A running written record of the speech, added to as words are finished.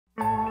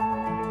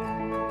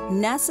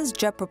NASA's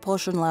Jet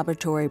Propulsion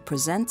Laboratory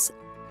presents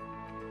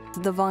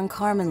the Von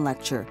Karman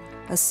Lecture,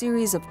 a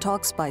series of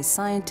talks by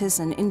scientists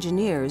and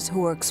engineers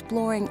who are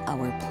exploring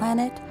our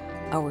planet,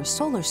 our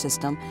solar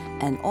system,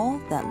 and all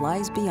that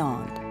lies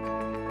beyond.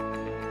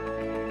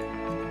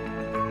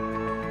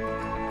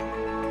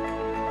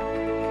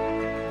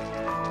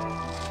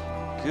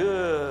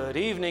 Good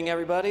evening,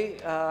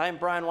 everybody. I'm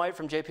Brian White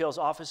from JPL's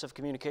Office of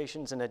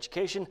Communications and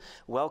Education.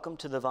 Welcome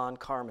to the Von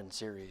Karman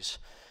series.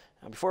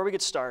 Now, before we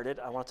get started,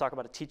 I want to talk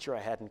about a teacher I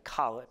had in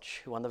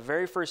college who, on the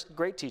very first,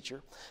 great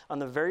teacher, on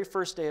the very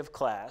first day of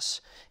class,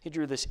 he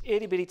drew this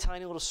itty-bitty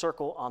tiny little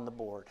circle on the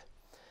board.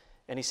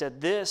 And he said,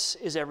 "This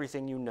is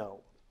everything you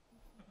know."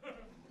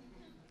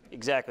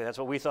 Exactly, that's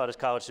what we thought as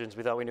college students.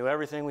 We thought we knew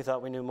everything. We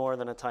thought we knew more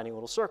than a tiny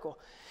little circle.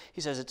 He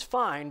says, "It's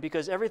fine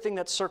because everything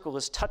that circle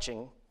is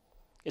touching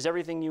is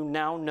everything you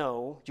now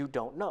know you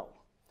don't know."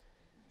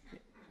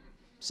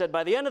 Said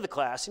by the end of the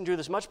class, he drew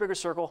this much bigger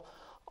circle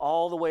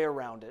all the way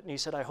around it. And he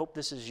said, "I hope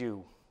this is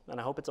you,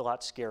 and I hope it's a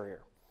lot scarier.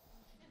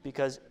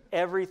 Because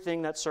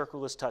everything that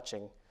circle is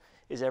touching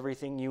is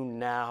everything you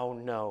now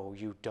know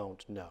you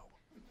don't know."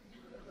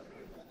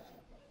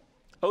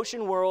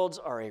 Ocean worlds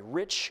are a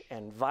rich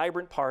and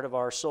vibrant part of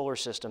our solar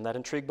system that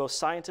intrigue both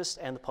scientists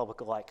and the public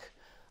alike.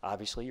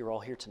 Obviously, you're all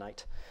here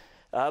tonight.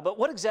 But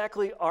what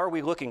exactly are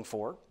we looking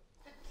for?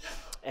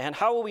 And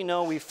how will we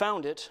know we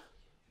found it,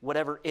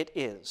 whatever it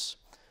is?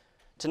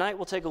 Tonight,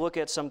 we'll take a look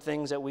at some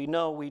things that we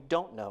know we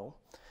don't know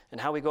and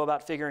how we go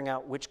about figuring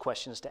out which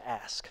questions to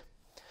ask.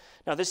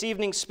 Now, this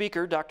evening's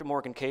speaker, Dr.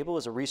 Morgan Cable,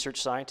 is a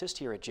research scientist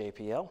here at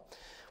JPL.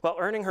 While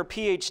earning her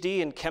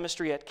PhD in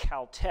chemistry at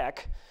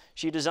Caltech,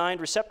 she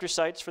designed receptor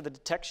sites for the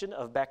detection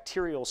of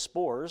bacterial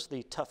spores,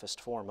 the toughest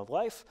form of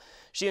life.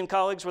 She and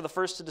colleagues were the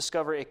first to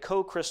discover a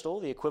co-crystal,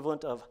 the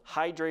equivalent of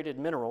hydrated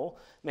mineral,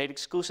 made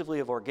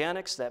exclusively of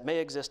organics that may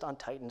exist on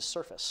Titan's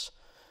surface.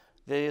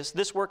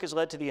 This work has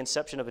led to the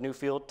inception of a new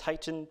field,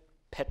 Titan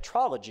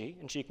petrology,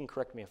 and she can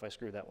correct me if I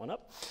screw that one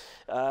up.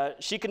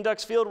 She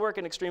conducts field work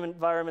in extreme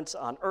environments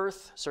on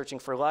Earth, searching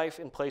for life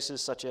in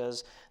places such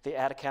as the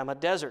Atacama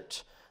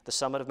Desert, the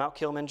summit of Mount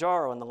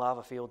Kilimanjaro, and the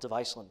lava fields of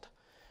Iceland.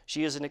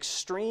 She is an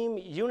extreme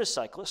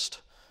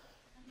unicyclist.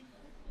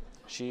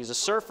 She's a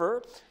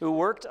surfer who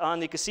worked on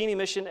the Cassini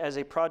mission as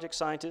a project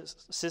science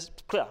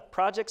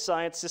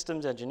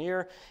systems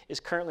engineer, is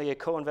currently a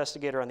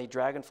co-investigator on the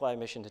Dragonfly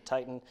mission to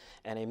Titan,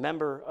 and a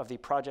member of the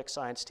project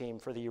science team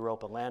for the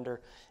Europa lander.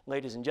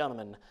 Ladies and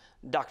gentlemen,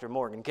 Dr.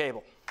 Morgan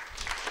Cable.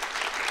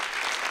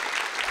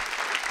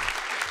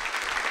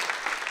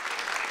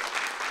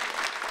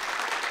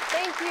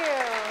 Thank you.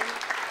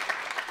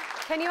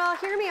 Can you all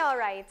hear me all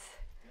right?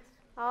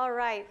 All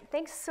right.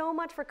 Thanks so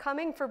much for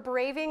coming, for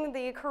braving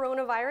the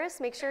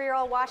coronavirus. Make sure you're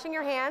all washing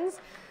your hands.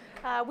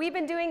 We've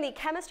been doing the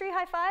chemistry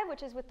high five,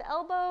 which is with the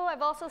elbow.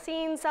 I've also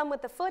seen some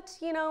with the foot,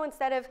 you know,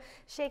 instead of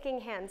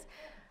shaking hands.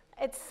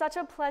 It's such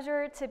a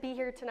pleasure to be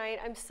here tonight.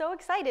 I'm so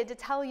excited to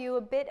tell you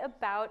a bit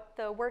about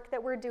the work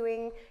that we're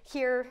doing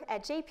here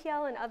at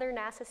JPL and other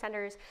NASA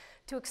centers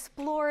to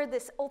explore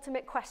this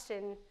ultimate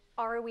question,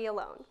 are we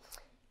alone?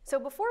 So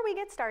before we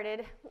get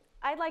started,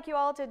 I'd like you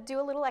all to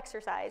do a little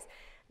exercise.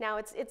 Now,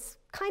 it's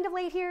kind of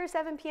late here,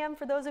 7 p.m.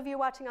 For those of you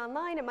watching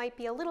online, it might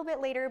be a little bit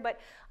later, but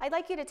I'd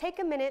like you to take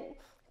a minute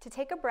to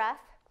take a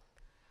breath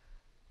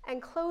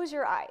and close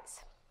your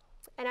eyes.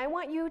 And I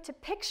want you to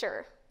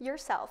picture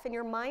yourself in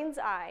your mind's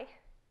eye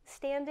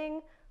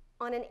standing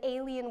on an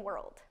alien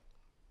world.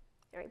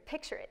 All right,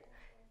 picture it.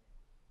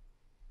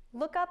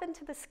 Look up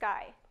into the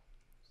sky.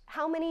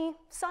 How many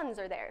suns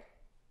are there?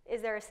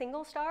 Is there a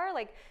single star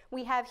like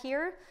we have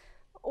here?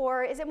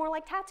 Or is it more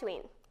like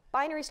Tatooine?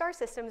 Binary star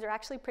systems are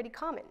actually pretty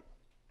common.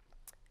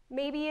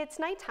 Maybe it's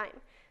nighttime.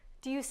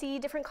 Do you see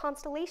different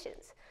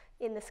constellations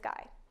in the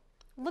sky?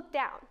 Look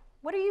down.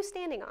 What are you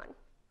standing on?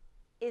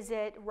 Is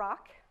it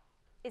rock?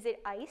 Is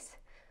it ice?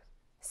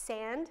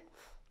 Sand?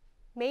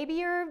 Maybe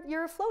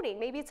you're floating.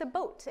 Maybe it's a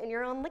boat and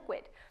you're on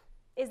liquid.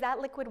 Is that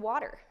liquid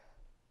water?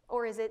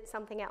 Or is it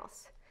something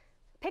else?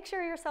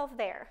 Picture yourself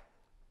there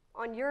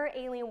on your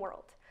alien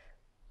world.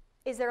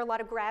 Is there a lot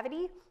of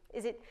gravity?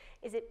 Is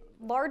it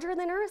larger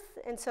than Earth,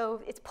 and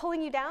so it's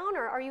pulling you down,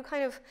 or are you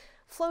kind of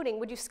floating?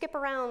 Would you skip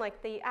around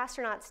like the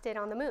astronauts did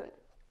on the moon?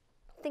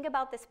 Think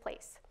about this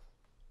place.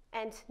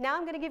 And now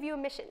I'm going to give you a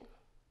mission.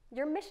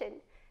 Your mission,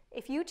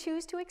 if you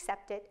choose to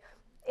accept it,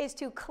 is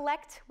to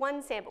collect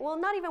one sample. Well,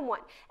 not even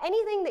one.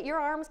 Anything that your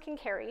arms can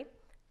carry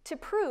to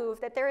prove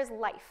that there is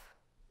life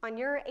on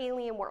your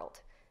alien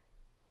world.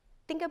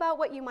 Think about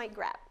what you might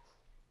grab.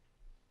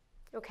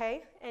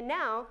 Okay? And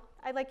now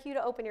I'd like you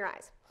to open your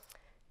eyes.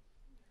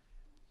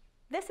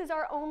 This is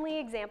our only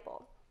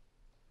example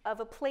of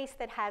a place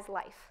that has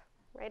life,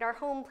 right? Our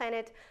home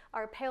planet,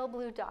 our pale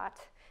blue dot,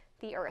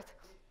 the Earth.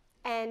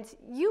 And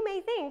you may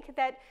think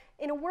that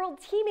in a world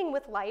teeming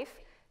with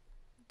life,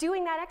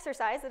 doing that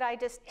exercise that I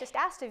just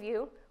asked of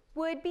you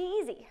would be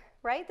easy,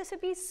 right? This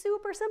would be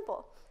super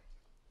simple.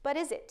 But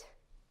is it?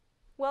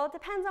 Well, it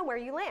depends on where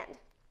you land.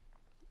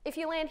 If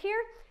you land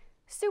here,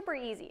 super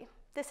easy.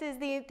 This is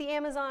the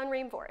Amazon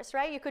rainforest,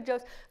 right? You could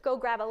just go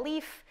grab a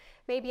leaf,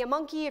 maybe a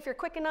monkey if you're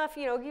quick enough.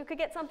 You know, you could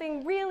get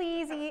something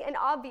really easy and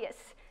obvious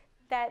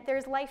that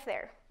there's life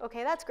there.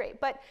 Okay, that's great.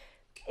 But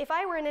if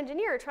I were an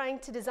engineer trying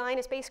to design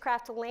a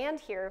spacecraft to land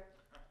here,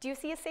 do you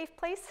see a safe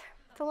place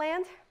to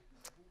land?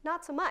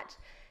 Not so much.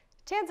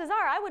 Chances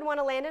are I would want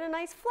to land in a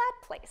nice flat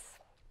place.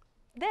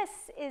 This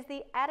is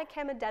the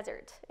Atacama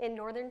Desert in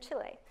northern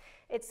Chile.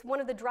 It's one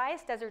of the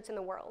driest deserts in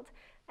the world.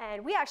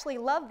 And we actually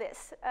love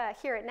this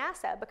here at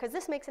NASA because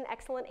this makes an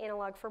excellent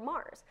analog for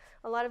Mars.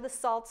 A lot of the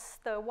salts,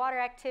 the water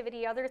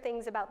activity, other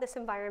things about this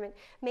environment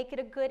make it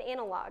a good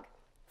analog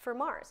for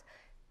Mars.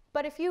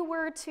 But if you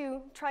were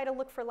to try to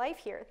look for life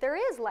here, there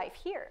is life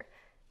here,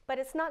 but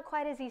it's not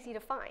quite as easy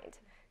to find.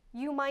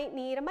 You might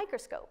need a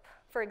microscope,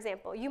 for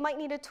example. You might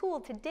need a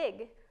tool to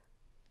dig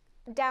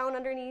down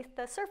underneath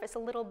the surface a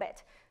little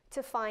bit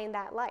to find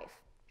that life.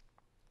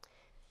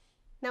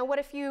 Now, what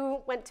if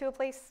you went to a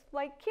place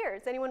like here?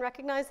 Does anyone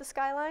recognize the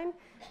skyline?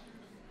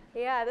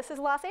 Yeah, this is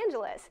Los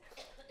Angeles.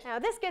 Now,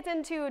 this gets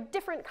into a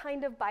different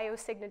kind of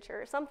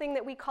biosignature, something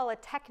that we call a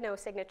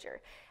technosignature.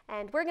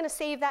 And we're going to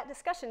save that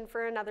discussion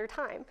for another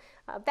time.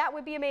 That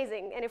would be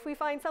amazing. And if we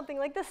find something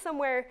like this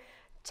somewhere,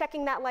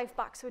 checking that life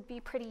box would be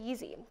pretty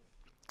easy.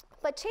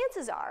 But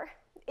chances are,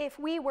 if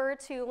we were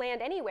to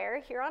land anywhere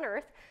here on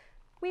Earth,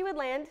 we would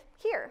land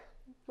here,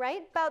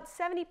 right? About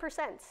 70%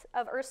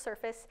 of Earth's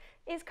surface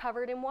is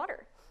covered in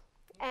water.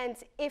 And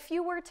if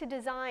you were to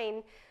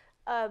design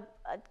a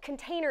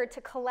container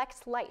to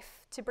collect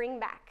life, to bring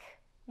back,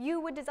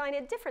 you would design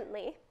it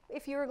differently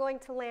if you were going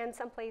to land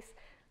someplace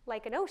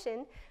like an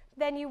ocean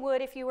than you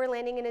would if you were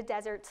landing in a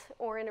desert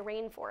or in a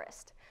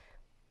rainforest.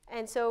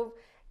 And so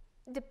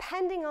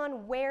depending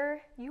on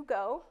where you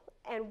go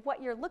and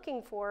what you're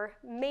looking for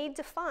may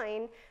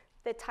define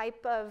the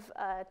type of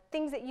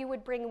things that you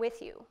would bring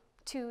with you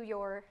to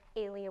your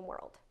alien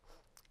world.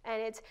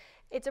 And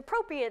it's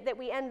appropriate that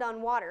we end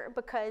on water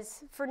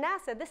because for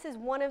NASA, this is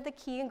one of the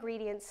key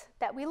ingredients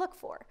that we look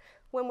for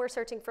when we're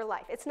searching for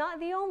life. It's not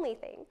the only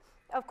thing.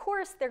 Of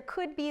course, there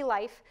could be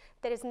life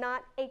that is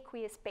not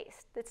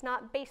aqueous-based, that's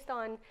not based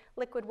on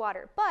liquid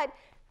water. But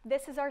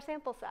this is our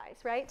sample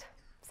size, right?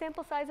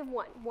 Sample size of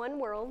one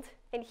world.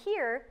 And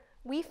here,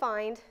 we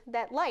find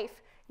that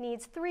life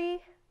needs 3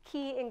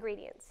 key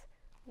ingredients.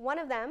 One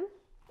of them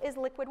is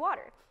liquid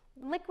water.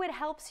 Liquid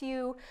helps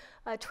you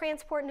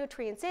transport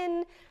nutrients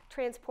in,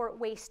 transport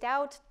waste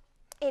out.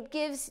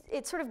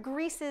 It sort of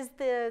greases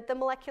the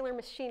molecular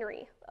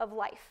machinery of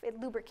life. It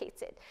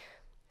lubricates it.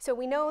 So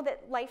we know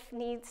that life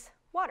needs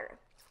water.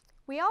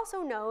 We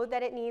also know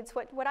that it needs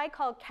what I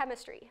call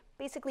chemistry,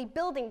 basically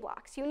building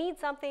blocks. You need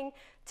something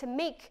to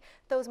make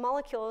those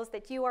molecules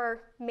that you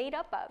are made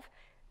up of.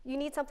 You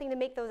need something to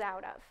make those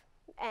out of.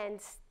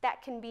 And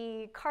that can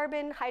be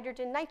carbon,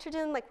 hydrogen,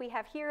 nitrogen, like we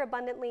have here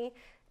abundantly.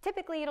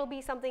 Typically, it'll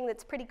be something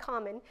that's pretty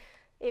common.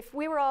 If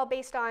we were all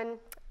based on,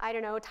 I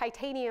don't know,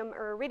 titanium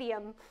or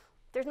iridium,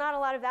 there's not a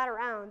lot of that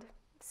around.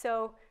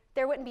 So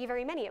there wouldn't be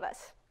very many of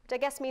us, which I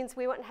guess means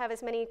we wouldn't have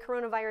as many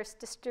coronavirus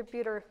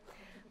distributor,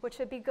 which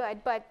would be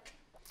good. But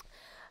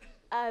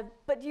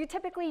you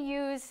typically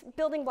use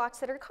building blocks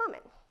that are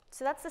common.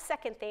 So that's the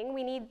second thing.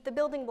 We need the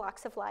building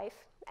blocks of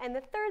life. And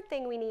the third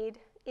thing we need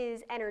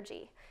is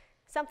energy,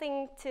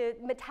 something to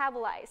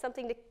metabolize,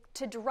 something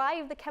to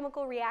drive the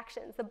chemical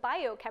reactions, the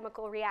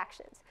biochemical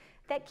reactions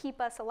that keep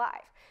us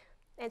alive.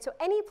 And so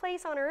any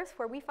place on Earth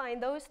where we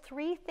find those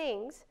 3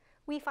 things,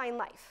 we find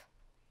life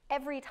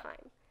every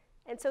time.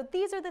 And so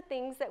these are the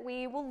things that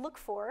we will look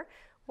for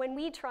when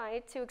we try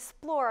to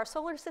explore our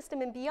solar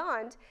system and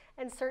beyond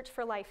and search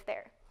for life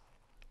there.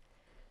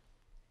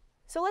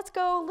 So let's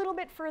go a little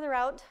bit further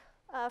out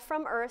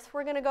from Earth.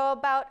 We're going to go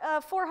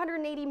about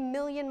 480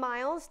 million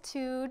miles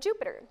to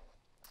Jupiter.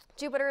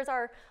 Jupiter is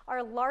our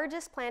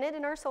largest planet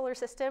in our solar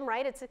system,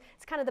 right? It's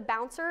kind of the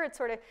bouncer. It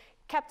sort of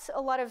kept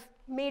a lot of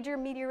major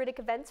meteoritic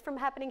events from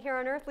happening here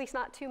on Earth, at least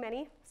not too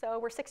many. So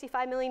we're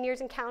 65 million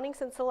years and counting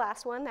since the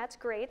last one. That's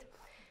great.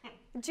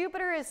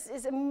 Jupiter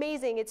is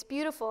amazing. It's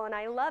beautiful, and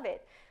I love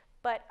it.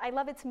 But I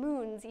love its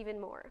moons even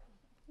more.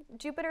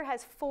 Jupiter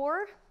has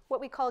 4 what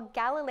we call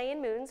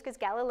Galilean moons, because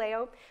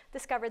Galileo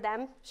discovered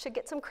them, should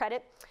get some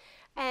credit.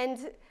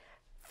 And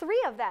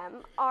 3 of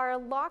them are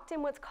locked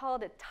in what's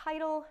called a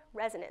tidal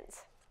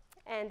resonance.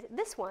 And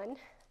this one,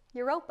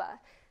 Europa,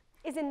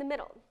 is in the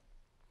middle.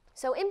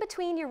 So in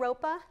between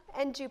Europa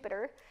and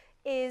Jupiter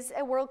is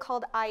a world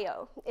called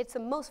Io. It's the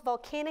most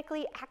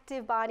volcanically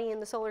active body in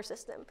the solar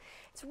system.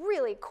 It's a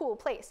really cool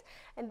place.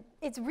 And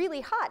it's really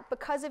hot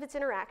because of its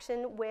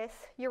interaction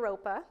with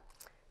Europa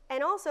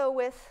and also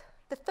with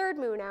the 3rd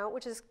moon out,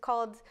 which is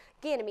called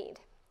Ganymede.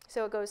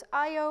 So it goes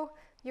Io,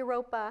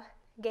 Europa,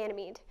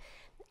 Ganymede.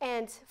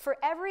 And for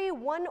every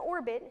 1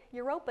 orbit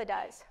Europa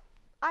does,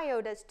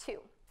 Io does 2.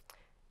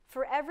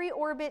 For every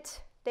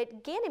orbit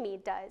that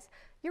Ganymede does,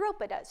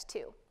 Europa does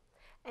 2.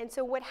 And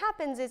so what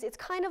happens is it's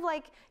kind of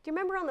like, do you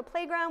remember on the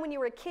playground when you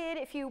were a kid,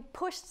 if you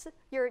pushed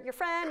your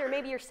friend or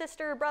maybe your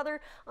sister or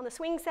brother on the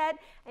swing set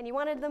and you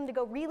wanted them to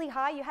go really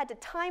high, you had to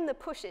time the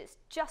pushes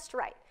just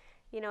right.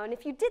 And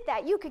if you did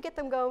that, you could get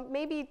them go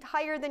maybe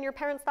higher than your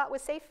parents thought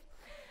was safe.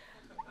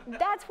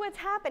 That's what's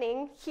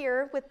happening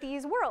here with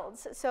these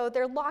worlds. So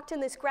they're locked in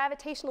this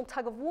gravitational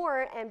tug of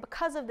war, and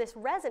because of this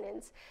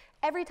resonance,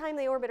 every time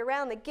they orbit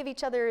around, they give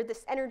each other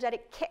this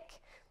energetic kick.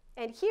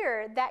 And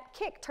here, that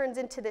kick turns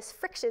into this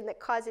friction that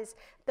causes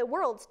the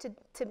worlds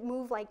to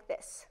move like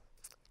this.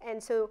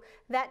 And so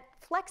that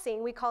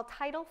flexing, we call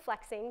tidal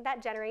flexing,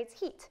 that generates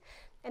heat.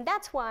 And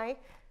that's why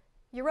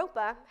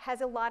Europa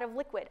has a lot of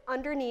liquid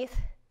underneath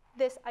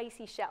this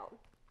icy shell.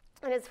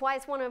 And it's why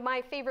it's one of my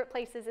favorite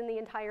places in the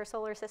entire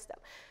solar system.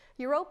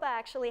 Europa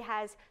actually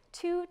has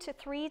 2 to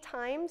 3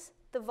 times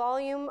the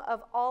volume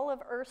of all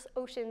of Earth's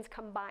oceans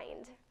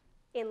combined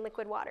in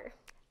liquid water.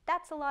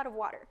 That's a lot of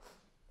water.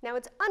 Now,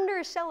 it's under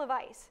a shell of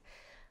ice.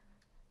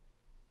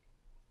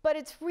 But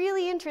it's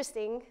really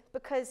interesting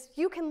because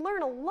you can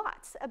learn a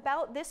lot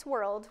about this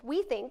world,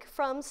 we think,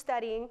 from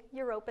studying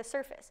Europa's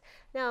surface.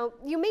 Now,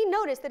 you may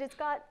notice that it's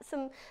got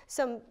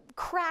some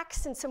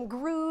cracks and some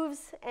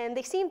grooves, and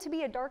they seem to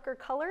be a darker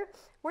color.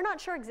 We're not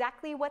sure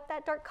exactly what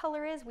that dark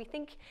color is. We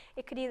think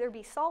it could either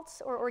be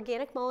salts or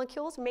organic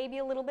molecules, maybe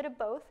a little bit of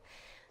both.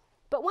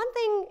 But one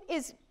thing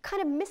is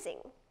kind of missing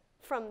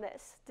from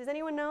this. Does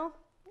anyone know?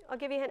 I'll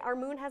give you a hint. Our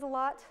moon has a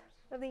lot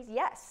of these.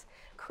 Yes,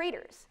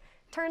 craters.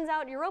 Turns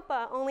out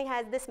Europa only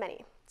has this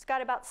many. It's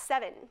got about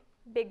 7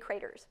 big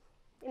craters.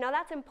 Now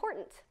that's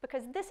important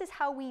because this is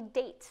how we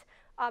date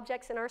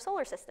objects in our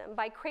solar system,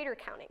 by crater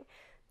counting.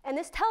 And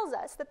this tells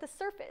us that the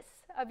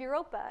surface of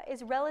Europa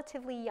is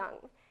relatively young.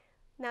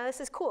 Now this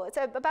is cool. It's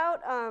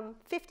about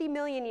 50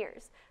 million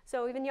years,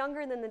 so even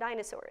younger than the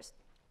dinosaurs,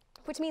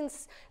 which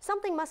means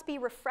something must be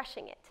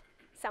refreshing it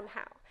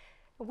somehow.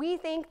 We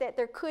think that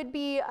there could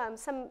be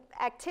some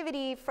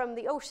activity from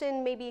the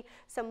ocean, maybe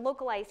some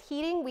localized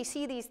heating. We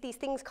see these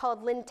things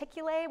called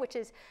lenticulae, which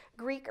is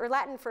Greek or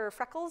Latin for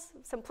freckles,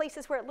 some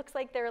places where it looks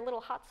like there are little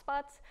hot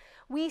spots.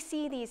 We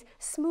see these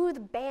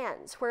smooth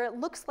bands where it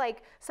looks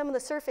like some of the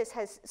surface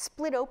has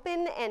split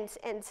open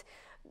and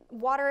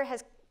water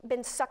has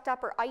been sucked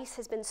up or ice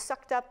has been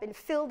sucked up and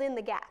filled in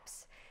the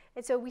gaps.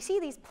 And so we see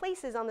these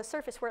places on the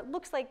surface where it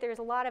looks like there's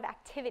a lot of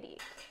activity.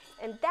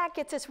 And that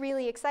gets us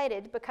really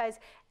excited because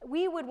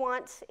we would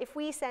want, if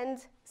we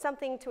send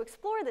something to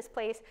explore this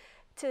place,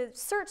 to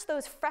search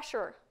those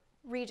fresher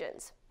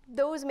regions.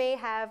 Those may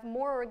have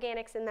more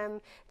organics in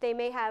them. They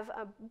may have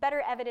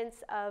better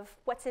evidence of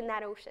what's in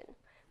that ocean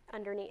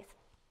underneath.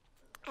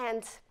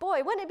 And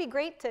boy, wouldn't it be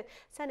great to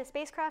send a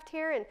spacecraft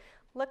here and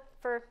look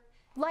for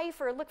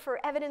life or look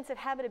for evidence of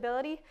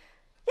habitability?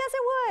 Yes,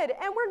 it would,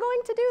 and we're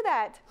going to do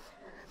that.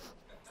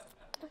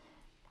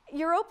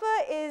 Europa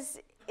is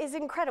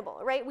incredible,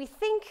 right? We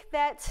think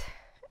that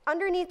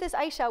underneath this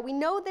ice shell, we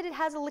know that it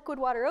has a liquid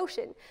water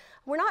ocean.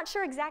 We're not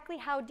sure exactly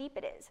how deep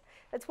it is.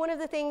 That's one of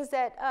the things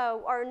that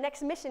our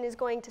next mission is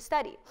going to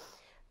study.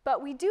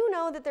 But we do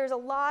know that there's a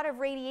lot of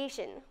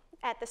radiation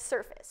at the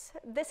surface.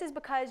 This is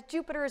because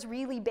Jupiter is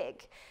really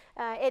big.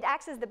 It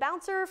acts as the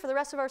bouncer for the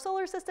rest of our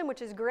solar system,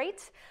 which is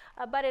great,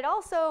 but it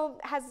also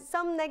has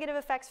some negative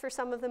effects for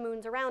some of the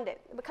moons around it.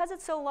 Because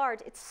it's so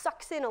large, it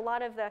sucks in a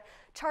lot of the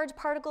charged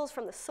particles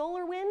from the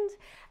solar wind,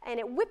 and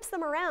it whips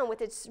them around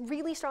with its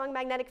really strong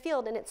magnetic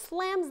field, and it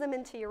slams them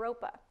into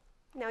Europa.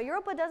 Now,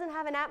 Europa doesn't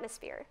have an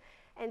atmosphere,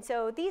 and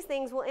so these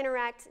things will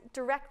interact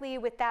directly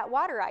with that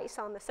water ice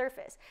on the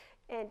surface.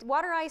 And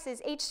water ice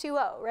is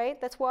H2O, right?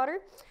 That's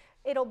water.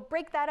 It'll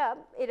break that up,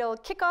 it'll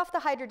kick off the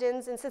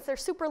hydrogens, and since they're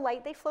super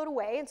light, they float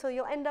away, and so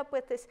you'll end up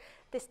with this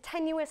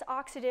tenuous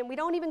oxygen. We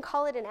don't even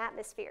call it an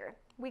atmosphere.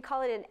 We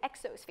call it an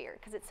exosphere,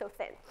 because it's so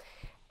thin.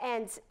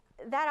 And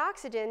that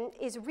oxygen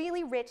is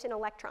really rich in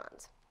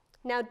electrons.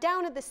 Now,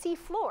 down at the sea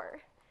floor,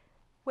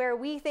 where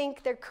we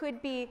think there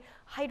could be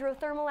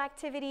hydrothermal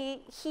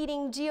activity,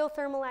 heating,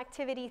 geothermal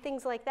activity,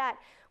 things like that,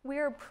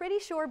 we're pretty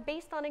sure,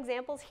 based on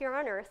examples here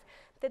on Earth,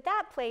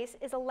 that place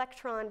is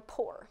electron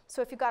poor.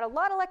 So if you've got a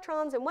lot of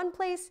electrons in one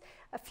place,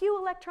 a few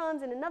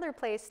electrons in another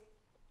place,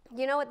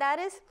 you know what that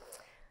is?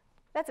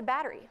 That's a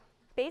battery,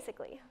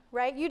 basically,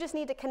 right? You just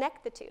need to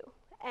connect the two.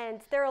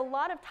 And there are a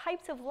lot of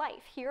types of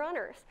life here on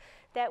Earth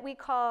that we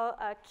call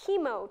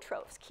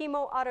chemotrophs,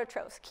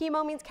 chemoautotrophs.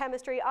 Chemo means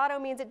chemistry, auto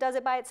means it does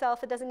it by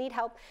itself, it doesn't need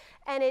help.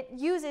 And it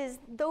uses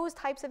those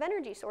types of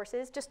energy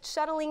sources, just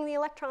shuttling the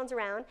electrons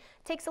around,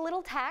 takes a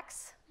little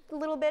tax, a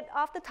little bit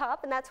off the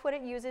top, and that's what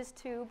it uses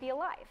to be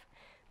alive.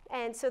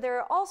 And so there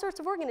are all sorts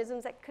of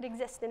organisms that could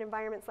exist in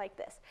environments like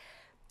this.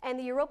 And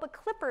the Europa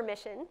Clipper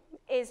mission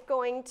is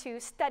going to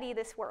study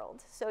this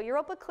world. So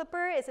Europa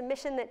Clipper is a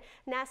mission that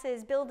NASA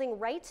is building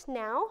right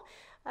now.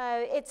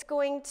 It's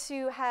going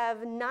to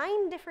have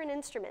 9 different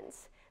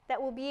instruments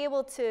that will be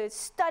able to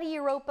study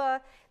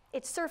Europa,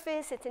 its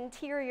surface, its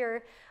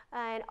interior,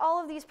 and all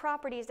of these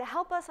properties to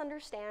help us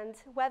understand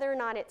whether or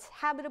not it's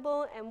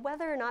habitable and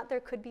whether or not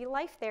there could be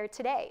life there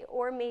today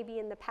or maybe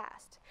in the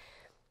past.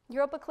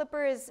 Europa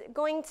Clipper is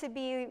going to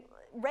be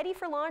ready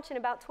for launch in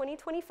about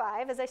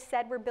 2025. As I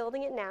said, we're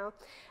building it now.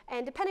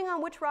 And depending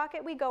on which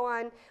rocket we go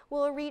on,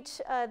 we'll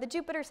reach the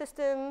Jupiter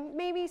system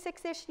maybe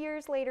 6-ish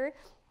years later.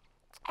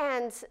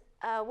 And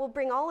we'll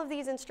bring all of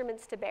these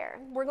instruments to bear.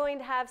 We're going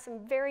to have some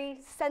very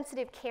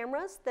sensitive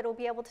cameras that will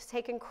be able to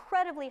take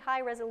incredibly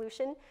high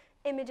resolution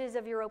images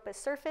of Europa's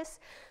surface.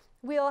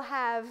 We'll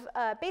have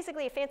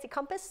basically a fancy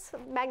compass,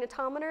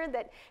 magnetometer,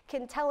 that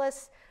can tell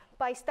us,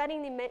 by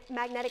studying the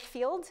magnetic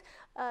field,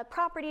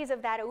 properties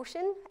of that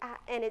ocean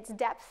and its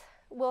depth.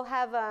 We'll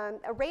have a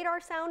radar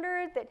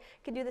sounder that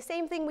can do the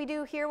same thing we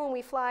do here when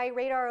we fly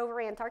radar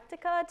over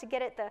Antarctica to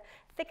get at the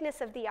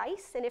thickness of the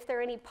ice and if there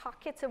are any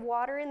pockets of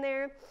water in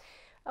there.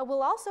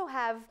 We'll also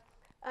have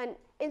an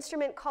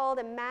instrument called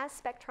a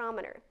mass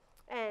spectrometer.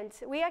 And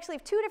we actually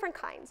have two different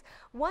kinds.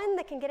 One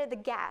that can get at the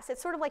gas. It's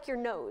sort of like your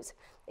nose.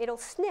 It'll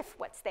sniff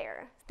what's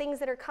there, things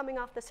that are coming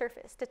off the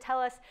surface, to tell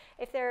us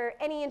if there are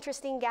any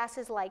interesting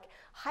gases like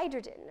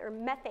hydrogen or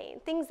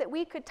methane, things that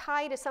we could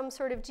tie to some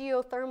sort of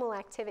geothermal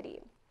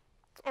activity.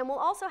 And we'll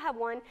also have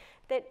one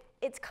that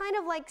it's kind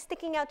of like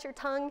sticking out your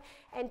tongue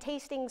and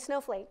tasting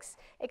snowflakes,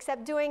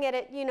 except doing it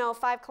at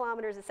 5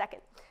 kilometers a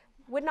second.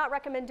 Would not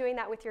recommend doing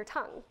that with your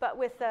tongue, but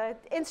with the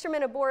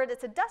instrument aboard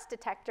that's a dust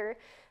detector,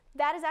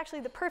 that is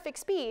actually the perfect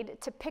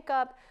speed to pick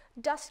up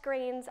dust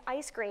grains,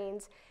 ice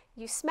grains.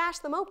 You smash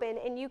them open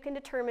and you can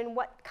determine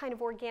what kind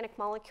of organic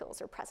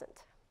molecules are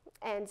present.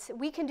 And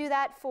we can do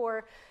that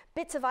for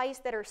bits of ice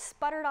that are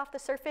sputtered off the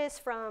surface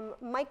from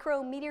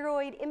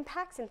micrometeoroid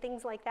impacts and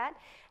things like that,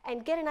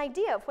 and get an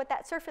idea of what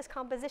that surface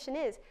composition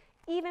is,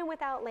 even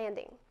without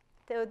landing.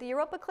 So the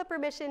Europa Clipper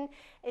mission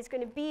is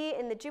going to be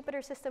in the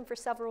Jupiter system for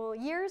several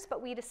years,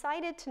 but we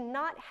decided to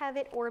not have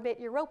it orbit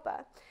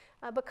Europa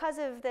because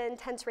of the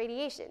intense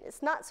radiation.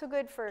 It's not so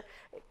good for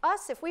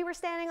us. If we were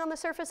standing on the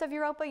surface of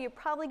Europa, you'd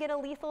probably get a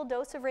lethal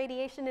dose of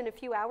radiation in a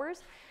few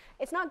hours.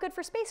 It's not good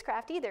for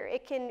spacecraft either.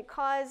 It can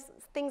cause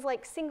things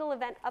like single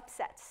event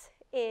upsets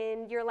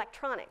in your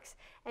electronics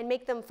and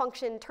make them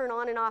function, turn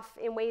on and off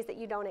in ways that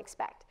you don't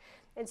expect.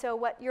 And so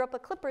what Europa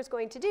Clipper is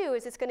going to do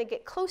is it's going to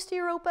get close to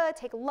Europa,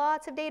 take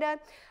lots of data,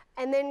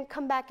 and then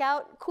come back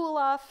out, cool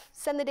off,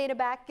 send the data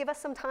back, give us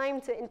some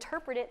time to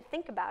interpret it,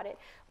 think about it,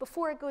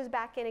 before it goes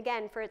back in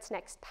again for its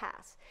next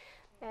pass.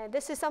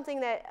 This is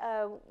something that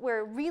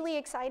we're really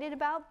excited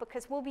about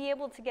because we'll be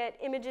able to get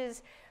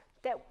images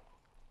that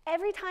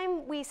every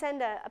time we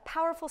send a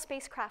powerful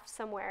spacecraft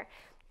somewhere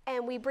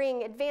and we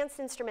bring advanced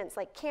instruments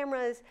like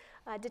cameras,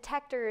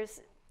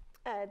 detectors,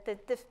 the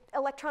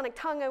electronic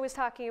tongue I was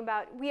talking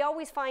about, we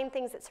always find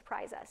things that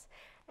surprise us.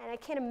 And I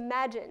can't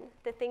imagine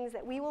the things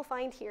that we will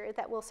find here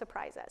that will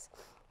surprise us.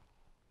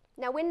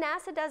 Now, when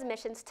NASA does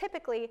missions,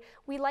 typically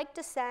we like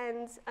to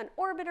send an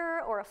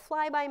orbiter or a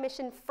flyby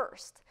mission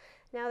first.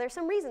 Now, there's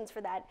some reasons for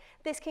that.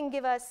 This can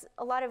give us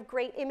a lot of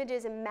great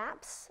images and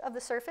maps of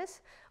the surface.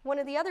 One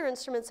of the other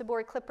instruments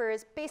aboard Clipper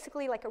is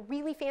basically like a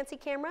really fancy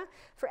camera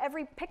for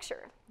every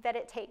picture that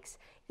it takes.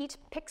 Each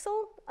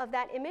pixel of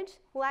that image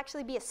will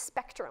actually be a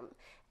spectrum,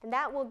 and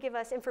that will give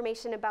us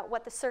information about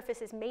what the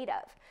surface is made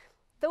of.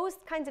 Those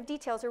kinds of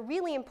details are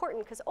really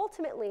important because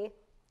ultimately,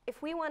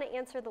 if we want to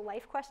answer the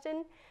life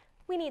question,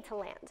 we need to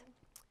land.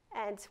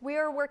 And we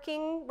are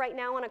working right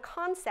now on a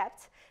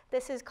concept.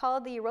 This is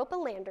called the Europa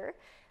Lander.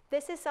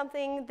 This is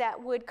something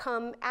that would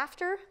come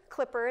after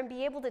Clipper and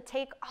be able to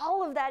take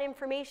all of that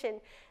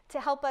information to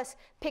help us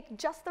pick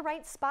just the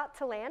right spot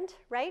to land,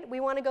 right?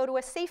 We want to go to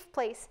a safe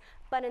place,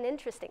 but an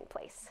interesting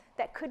place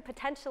that could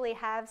potentially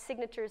have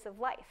signatures of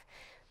life.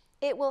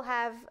 It will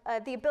have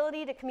the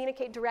ability to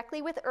communicate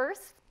directly with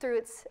Earth through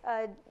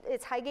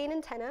its high-gain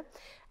antenna,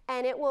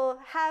 and it will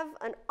have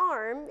an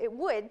arm,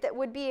 that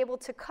would be able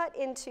to cut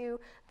into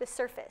the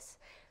surface.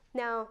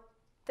 Now,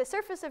 the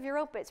surface of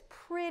Europa is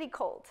pretty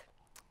cold.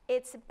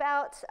 It's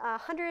about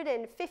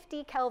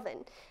 150 Kelvin,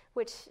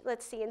 which,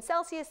 let's see, in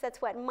Celsius,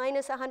 that's what,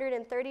 minus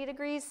 130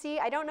 degrees C?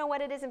 I don't know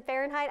what it is in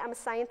Fahrenheit. I'm a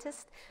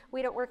scientist.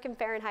 We don't work in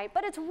Fahrenheit,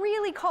 but it's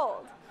really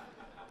cold.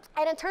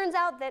 And it turns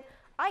out that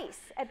ice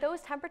at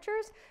those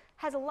temperatures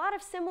has a lot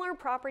of similar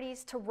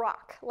properties to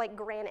rock, like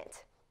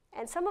granite.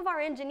 And some of our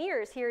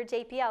engineers here at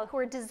JPL who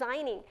are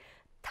designing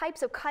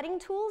types of cutting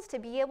tools to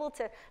be able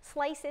to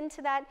slice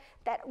into that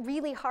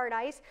really hard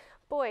ice,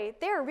 boy,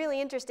 they're really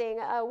interesting.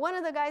 One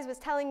of the guys was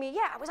telling me,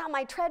 yeah, I was on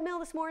my treadmill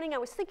this morning. I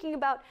was thinking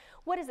about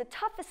what is the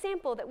toughest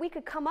sample that we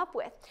could come up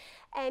with.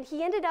 And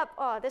he ended up,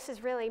 oh, this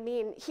is really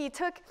mean. He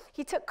took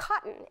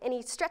cotton and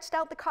he stretched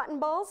out the cotton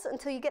balls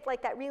until you get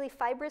like that really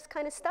fibrous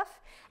kind of stuff.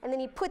 And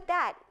then he put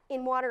that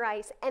in water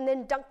ice and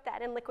then dunked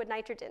that in liquid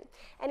nitrogen.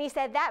 And he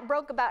said that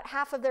broke about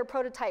half of their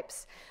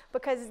prototypes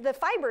because the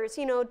fibers,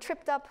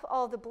 tripped up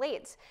all the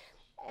blades.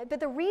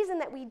 But the reason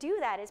that we do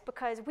that is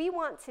because we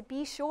want to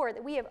be sure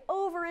that we have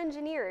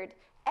over-engineered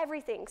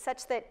everything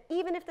such that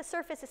even if the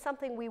surface is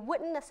something we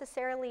wouldn't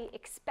necessarily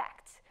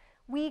expect,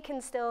 we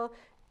can still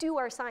do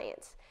our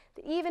science.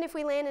 That even if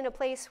we land in a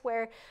place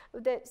where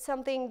there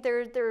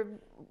are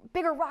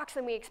bigger rocks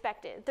than we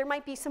expected, there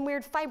might be some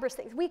weird fibrous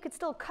things, we could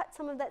still cut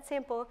some of that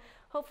sample,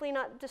 hopefully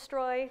not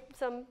destroy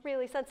some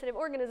really sensitive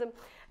organism,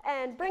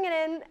 and bring it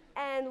in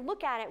and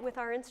look at it with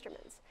our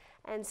instruments.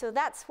 And so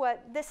that's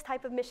what this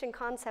type of mission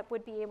concept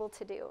would be able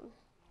to do.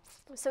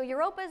 So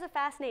Europa is a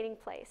fascinating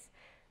place,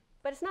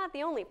 but it's not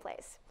the only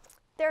place.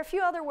 there are a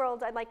few other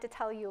worlds I'd like to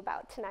tell you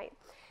about tonight.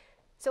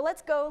 So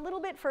let's go a little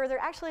bit further,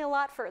 actually a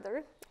lot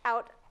further,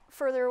 out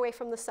further away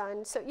from the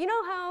sun. So you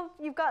know how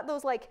you've got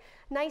those like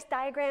nice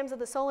diagrams of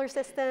the solar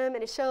system,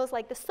 and it shows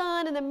like the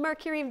sun and then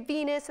Mercury and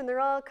Venus, and they're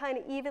all kind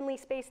of evenly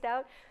spaced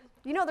out?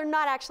 You know they're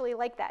not actually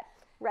like that,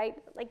 right?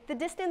 Like the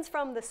distance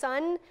from the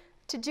sun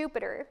to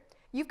Jupiter,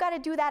 you've got to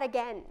do that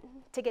again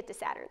to get to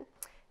Saturn.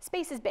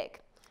 Space is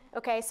big.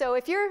 Okay, so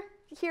if you're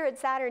here at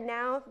Saturn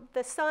now,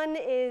 the sun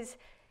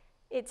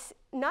it's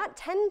not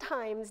 10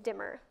 times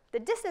dimmer. The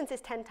distance is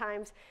 10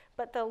 times,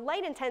 but the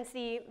light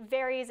intensity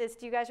varies.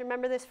 Do you guys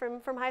remember this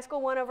from high school?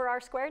 1 over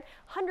r squared,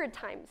 100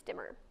 times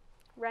dimmer,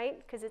 right?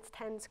 Because it's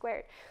 10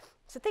 squared.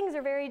 So things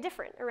are very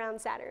different around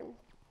Saturn.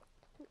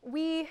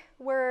 We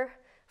were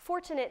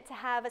fortunate to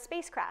have a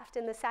spacecraft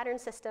in the Saturn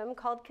system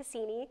called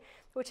Cassini,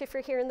 which if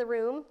you're here in the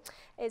room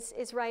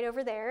is right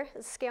over there,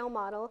 a scale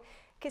model.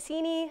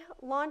 Cassini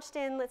launched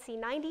in, let's see,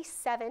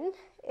 97.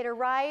 It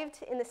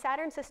arrived in the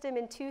Saturn system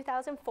in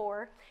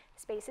 2004.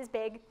 Space is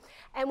big,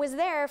 and was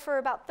there for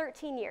about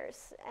 13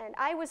 years. And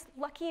I was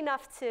lucky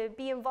enough to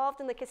be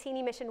involved in the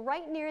Cassini mission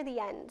right near the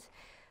end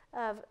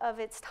of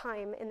its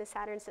time in the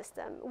Saturn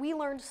system. We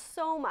learned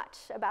so much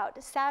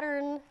about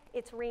Saturn,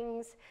 its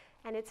rings,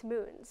 and its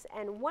moons.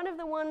 And one of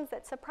the ones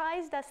that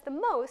surprised us the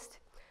most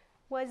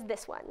was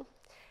this one.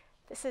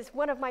 This is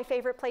one of my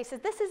favorite places.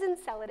 This is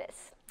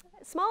Enceladus.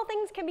 Small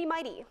things can be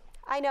mighty,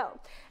 I know.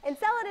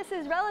 Enceladus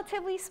is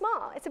relatively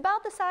small. It's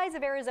about the size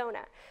of Arizona,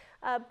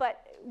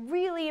 but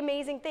really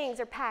amazing things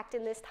are packed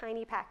in this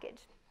tiny package.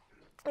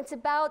 It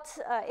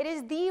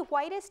is the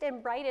whitest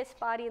and brightest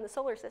body in the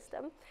solar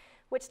system,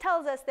 which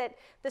tells us that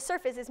the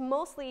surface is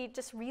mostly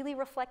just really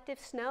reflective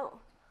snow,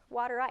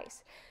 water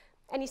ice.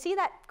 And you see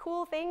that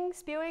cool thing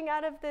spewing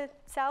out of the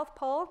South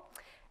Pole?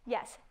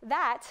 Yes,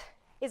 that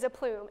is a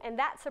plume, and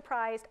that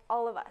surprised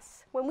all of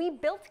us. When we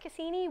built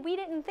Cassini, we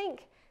didn't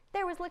think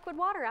there was liquid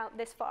water out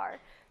this far.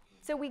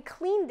 So we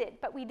cleaned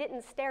it, but we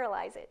didn't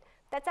sterilize it.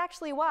 That's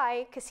actually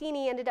why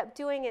Cassini ended up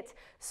doing its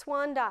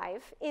swan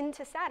dive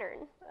into Saturn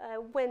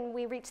when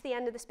we reached the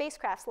end of the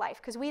spacecraft's life,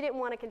 because we didn't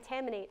want to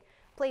contaminate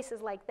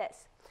places like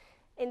this.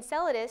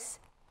 Enceladus,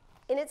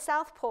 in its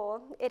south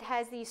pole, it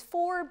has these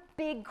 4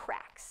 big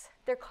cracks.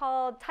 They're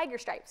called tiger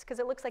stripes, because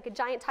it looks like a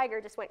giant tiger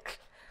just went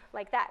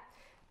like that.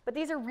 But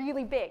these are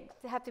really big.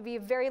 They have to be a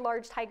very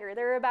large tiger.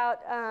 They're about,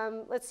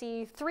 let's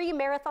see, 3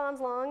 marathons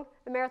long.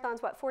 A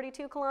marathon's what,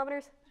 42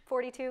 kilometers?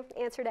 42,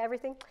 answer to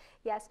everything?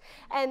 Yes.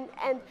 And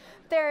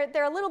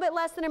they're a little bit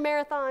less than a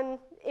marathon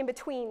in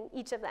between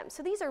each of them.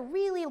 So these are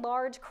really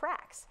large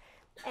cracks.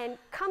 And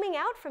coming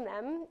out from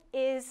them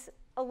is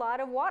a lot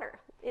of water.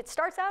 It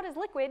starts out as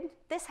liquid.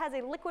 This has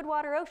a liquid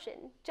water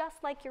ocean,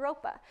 just like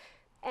Europa.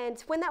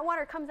 And when that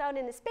water comes out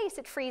into space,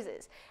 it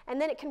freezes.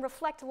 And then it can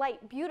reflect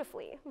light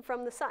beautifully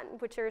from the sun,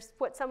 which is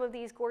what some of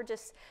these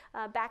gorgeous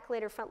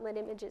backlit or frontlit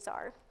images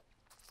are.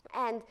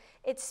 And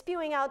it's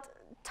spewing out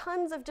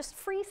tons of just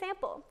free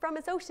sample from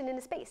its ocean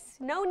into space.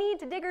 No need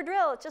to dig or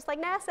drill. It's just like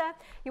NASA.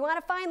 You want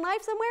to find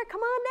life somewhere?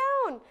 Come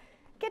on down.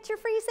 Get your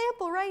free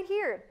sample right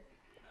here.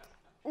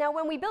 Now,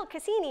 when we built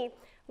Cassini,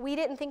 we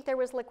didn't think there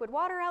was liquid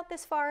water out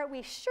this far.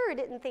 We sure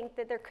didn't think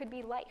that there could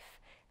be life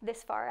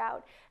this far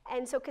out.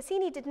 And so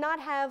Cassini did not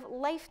have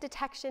life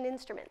detection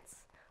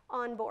instruments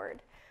on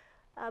board.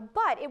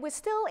 But it was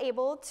still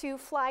able to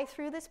fly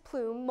through this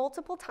plume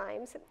multiple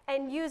times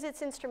and use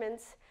its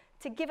instruments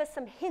to give us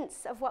some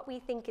hints of what we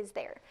think is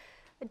there.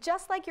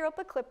 Just like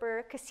Europa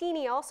Clipper,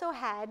 Cassini also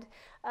had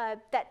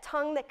that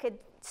tongue that could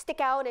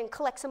stick out and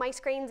collect some ice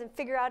grains and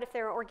figure out if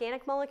there are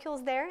organic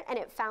molecules there, and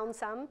it found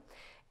some.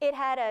 It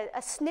had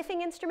a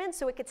sniffing instrument,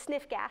 so it could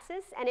sniff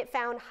gases, and it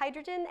found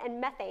hydrogen and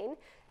methane,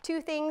 2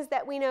 things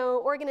that we know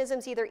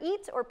organisms either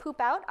eat or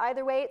poop out.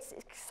 Either way, it's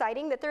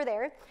exciting that they're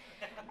there.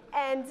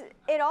 And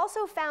it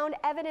also found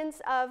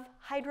evidence of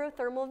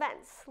hydrothermal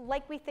vents,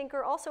 like we think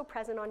are also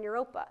present on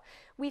Europa.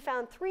 We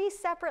found 3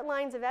 separate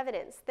lines of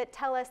evidence that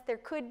tell us there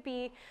could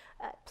be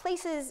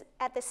places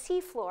at the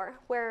seafloor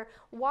where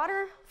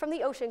water from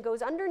the ocean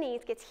goes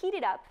underneath, gets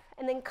heated up,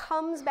 and then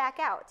comes back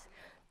out.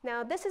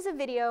 Now, this is a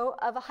video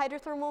of a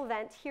hydrothermal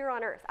vent here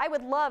on Earth. I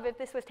would love if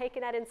this was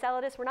taken at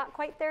Enceladus. We're not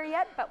quite there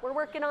yet, but we're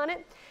working on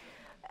it.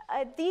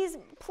 These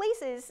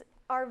places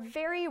are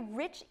very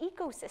rich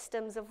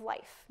ecosystems of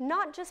life,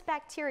 not just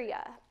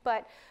bacteria,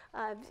 but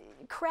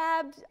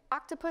crabs,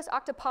 octopus,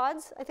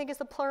 octopods, I think is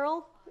the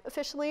plural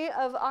officially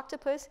of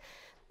octopus.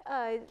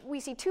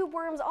 We see tube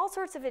worms, all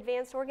sorts of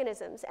advanced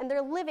organisms, and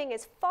they're living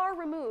as far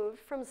removed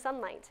from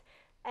sunlight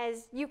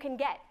as you can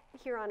get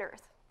here on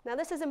Earth. Now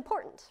this is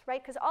important,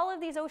 right? Because all of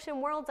these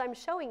ocean worlds I'm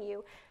showing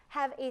you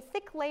have a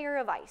thick layer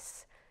of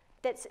ice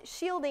that's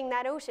shielding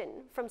that ocean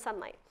from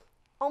sunlight.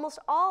 Almost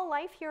all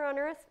life here on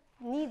Earth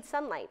needs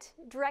sunlight,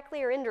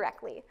 directly or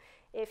indirectly.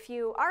 If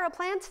you are a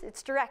plant,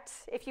 it's direct.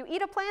 If you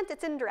eat a plant,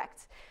 it's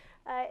indirect.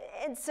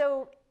 And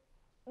so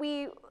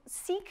we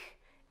seek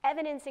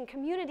evidence in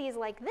communities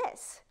like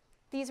this,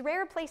 these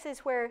rare places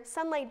where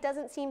sunlight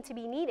doesn't seem to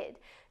be needed,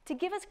 to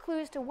give us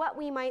clues to what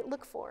we might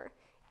look for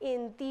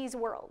in these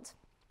worlds.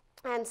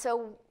 And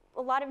so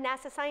a lot of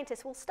NASA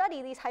scientists will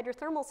study these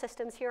hydrothermal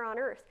systems here on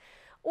Earth,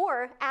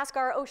 or ask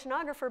our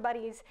oceanographer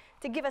buddies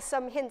to give us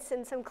some hints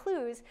and some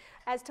clues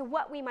as to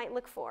what we might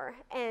look for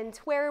and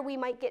where we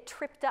might get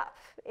tripped up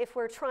if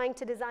we're trying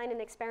to design an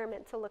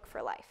experiment to look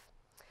for life.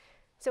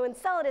 So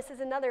Enceladus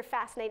is another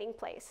fascinating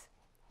place.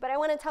 But I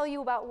want to tell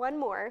you about one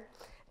more.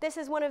 This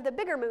is one of the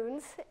bigger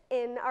moons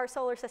in our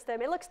solar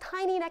system. It looks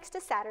tiny next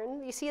to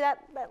Saturn. You see that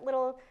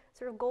little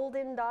sort of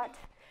golden dot?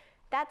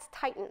 That's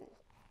Titan.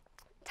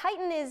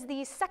 Titan is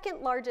the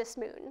second largest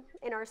moon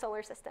in our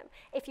solar system.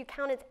 If you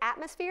count its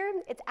atmosphere,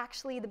 it's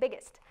actually the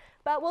biggest.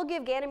 But we'll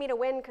give Ganymede a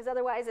win, because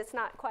otherwise it's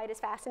not quite as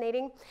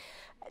fascinating.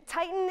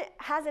 Titan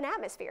has an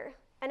atmosphere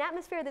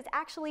that's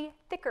actually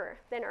thicker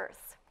than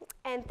Earth's.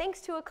 And thanks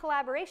to a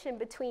collaboration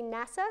between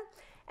NASA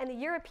and the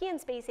European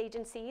Space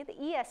Agency,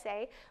 the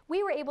ESA,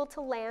 we were able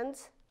to land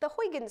the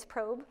Huygens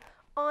probe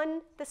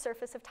on the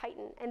surface of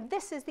Titan. And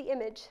this is the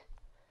image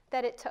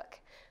that it took.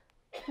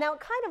 Now, it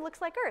kind of looks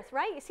like Earth,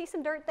 right? You see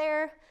some dirt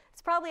there.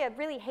 It's probably a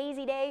really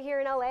hazy day here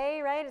in LA,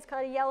 right? It's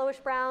kind of yellowish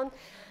brown.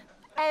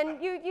 And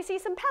you see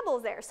some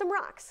pebbles there, some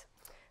rocks.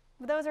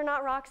 Those are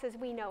not rocks as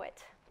we know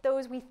it.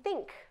 Those we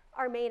think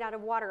are made out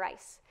of water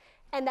ice.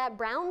 And that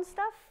brown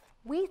stuff,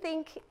 we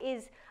think,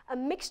 is a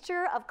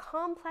mixture of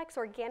complex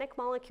organic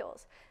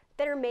molecules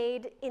that are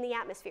made in the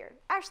atmosphere.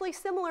 Actually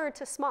similar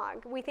to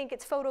smog. We think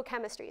it's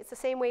photochemistry. It's the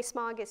same way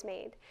smog is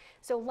made.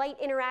 So light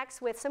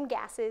interacts with some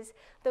gases.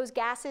 Those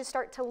gases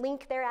start to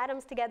link their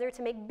atoms together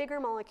to make bigger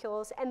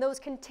molecules, and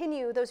those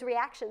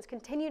reactions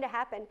continue to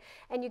happen,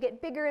 and you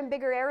get bigger and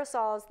bigger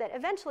aerosols that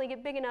eventually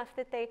get big enough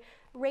that they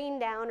rain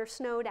down or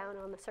snow down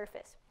on the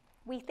surface.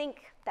 We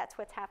think that's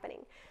what's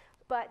happening.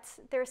 But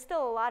there's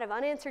still a lot of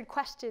unanswered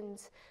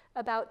questions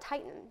about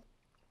Titan.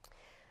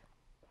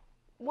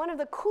 One of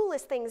the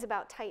coolest things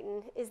about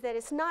Titan is that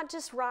it's not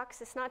just rocks,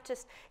 it's not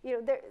just,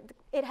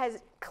 it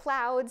has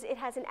clouds, it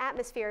has an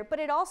atmosphere, but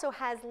it also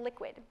has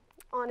liquid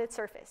on its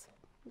surface.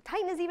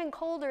 Titan is even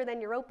colder than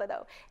Europa,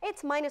 though.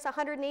 It's minus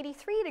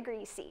 183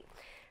 degrees C,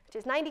 which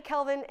is 90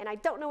 Kelvin, and I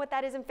don't know what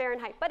that is in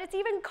Fahrenheit, but it's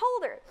even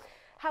colder.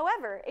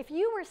 However, if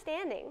you were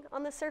standing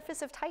on the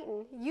surface of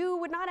Titan, you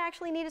would not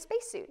actually need a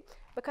spacesuit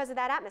because of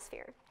that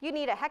atmosphere. You'd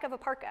need a heck of a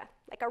parka,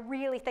 like a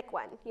really thick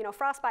one.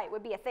 Frostbite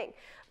would be a thing.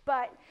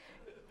 But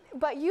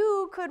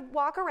you could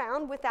walk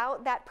around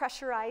without that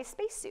pressurized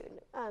spacesuit.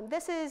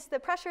 The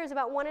pressure is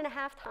about 1.5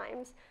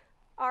 times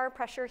our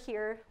pressure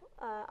here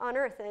on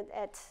Earth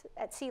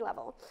at sea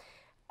level.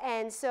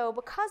 And so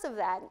because of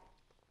that,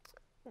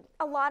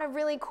 a lot of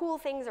really cool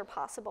things are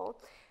possible.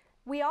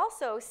 We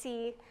also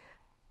see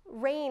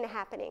rain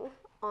happening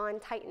on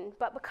Titan,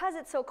 but because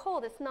it's so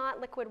cold, it's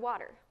not liquid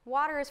water.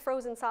 Water is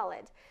frozen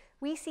solid.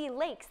 We see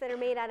lakes that are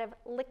made out of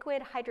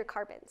liquid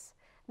hydrocarbons,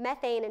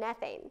 methane and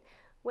ethane.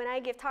 When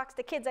I give talks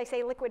to kids, I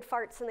say liquid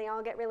farts, and they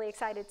all get really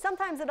excited.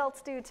 Sometimes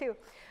adults do, too.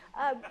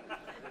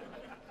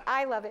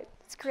 I love it.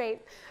 It's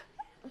great.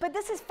 But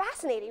this is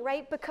fascinating,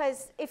 right?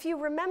 Because if you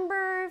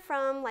remember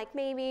from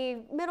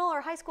maybe middle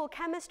or high school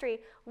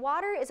chemistry,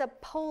 water is a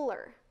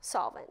polar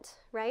solvent,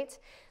 right?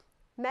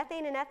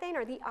 Methane and ethane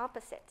are the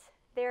opposite.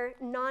 They're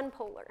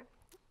nonpolar.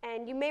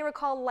 And you may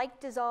recall like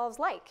dissolves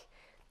like.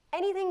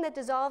 Anything that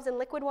dissolves in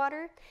liquid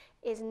water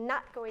is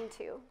not going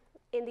to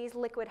in these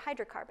liquid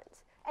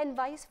hydrocarbons, and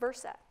vice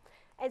versa.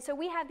 And so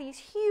we have these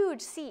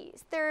huge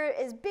seas. They're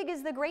as big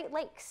as the Great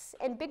Lakes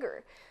and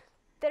bigger,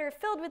 that are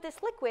filled with this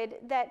liquid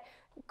that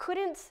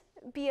couldn't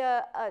be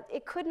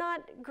it could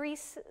not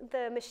grease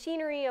the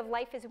machinery of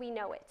life as we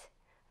know it.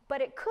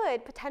 But it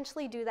could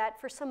potentially do that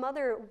for some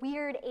other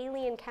weird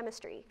alien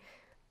chemistry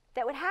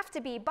that would have to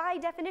be, by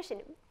definition,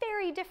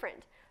 very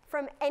different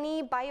from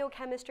any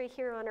biochemistry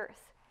here on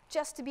Earth,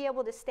 just to be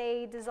able to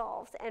stay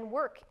dissolved and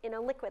work in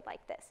a liquid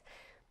like this.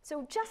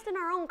 So just in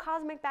our own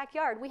cosmic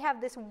backyard, we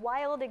have this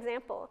wild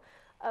example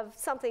of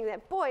something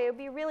that, boy, it would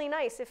be really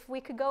nice if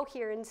we could go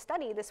here and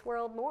study this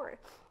world more.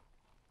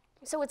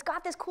 So it's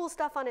got this cool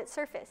stuff on its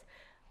surface.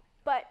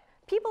 But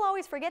people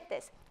always forget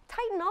this.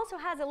 Titan also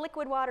has a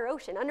liquid water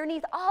ocean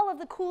underneath all of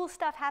the cool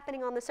stuff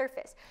happening on the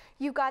surface.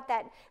 You've got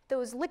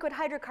those liquid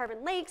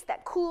hydrocarbon lakes,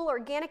 that cool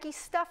organic-y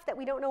stuff that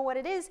we don't know what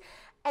it is,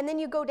 and then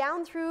you go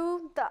down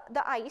through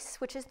the ice,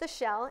 which is the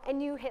shell,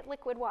 and you hit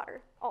liquid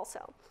water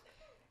also.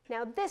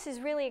 Now, this is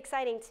really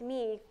exciting to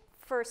me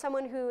for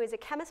someone who is a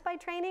chemist by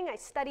training. I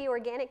study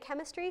organic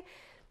chemistry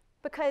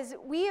because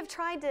we have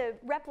tried to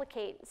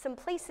replicate some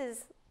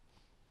places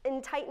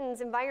in Titan's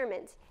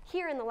environment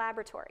here in the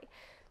laboratory.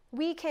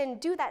 We can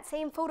do that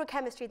same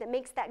photochemistry that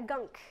makes that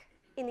gunk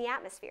in the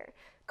atmosphere.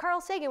 Carl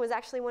Sagan was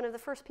actually one of the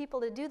first people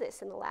to do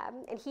this in the lab,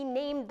 and he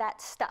named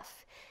that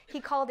stuff.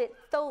 He called it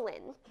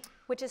tholin,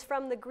 which is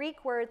from the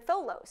Greek word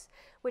tholos,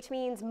 which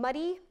means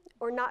muddy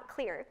or not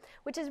clear,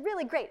 which is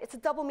really great. It's a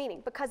double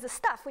meaning because the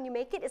stuff, when you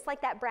make it, it's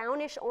like that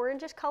brownish,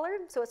 orangish color,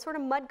 so it's sort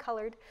of mud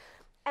colored,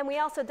 and we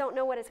also don't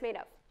know what it's made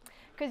of.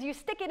 Because you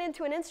stick it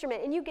into an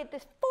instrument and you get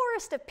this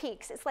forest of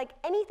peaks. It's like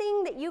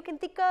anything that you can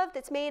think of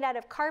that's made out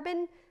of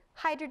carbon,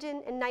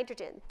 hydrogen, and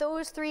nitrogen.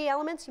 Those three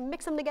elements, you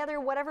mix them together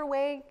whatever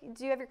way.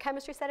 Do you have your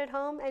chemistry set at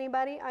home?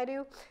 Anybody? I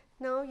do.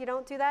 No, you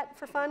don't do that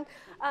for fun?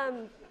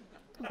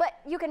 But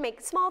you can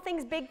make small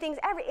things, big things,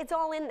 it's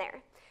all in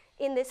there,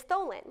 in this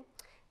tholin.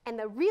 And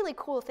the really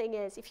cool thing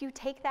is, if you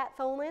take that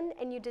tholin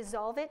and you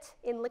dissolve it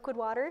in liquid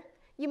water,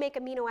 you make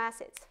amino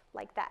acids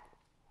like that.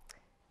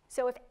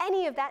 So if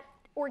any of that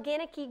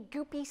organic-y,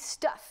 goopy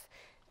stuff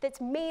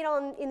that's made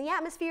in the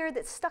atmosphere,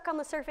 that's stuck on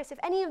the surface, if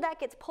any of that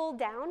gets pulled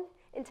down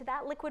into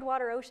that liquid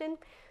water ocean,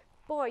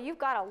 boy, you've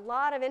got a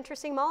lot of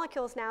interesting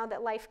molecules now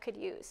that life could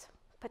use,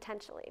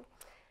 potentially.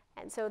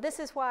 And so this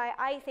is why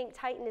I think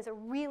Titan is a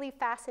really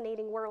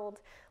fascinating world,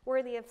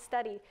 worthy of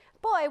study.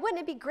 Boy,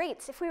 wouldn't it be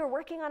great if we were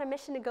working on a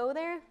mission to go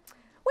there?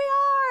 We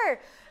are!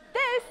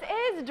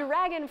 This is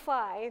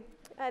Dragonfly.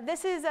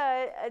 This is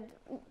a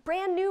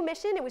brand new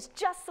mission. It was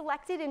just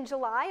selected in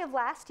July of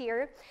last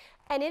year,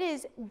 and it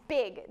is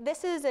big.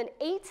 This is an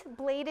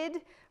 8-bladed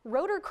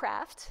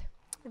rotorcraft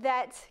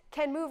that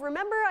can move.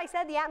 Remember I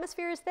said the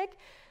atmosphere is thick?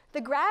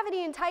 The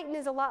gravity in Titan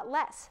is a lot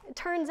less. It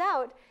turns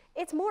out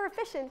it's more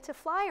efficient to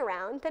fly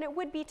around than it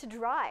would be to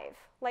drive,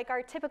 like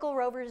our typical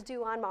rovers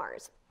do on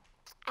Mars.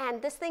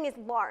 And this thing is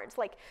large.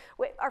 Like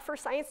our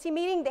first science team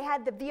meeting, they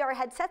had the VR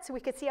headset so we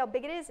could see how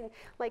big it is. And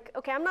like,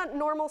 okay, I'm not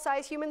normal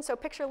size human, so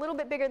picture a little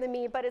bit bigger than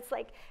me, but it's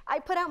like, I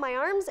put out my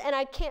arms and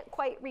I can't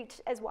quite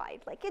reach as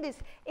wide. Like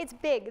it's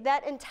big.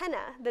 That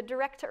antenna, the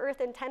direct to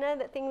earth antenna,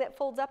 that thing that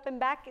folds up and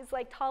back is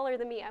like taller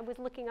than me. I was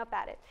looking up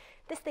at it.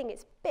 This thing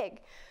is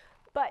big.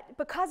 But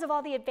because of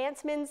all the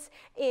advancements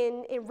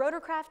in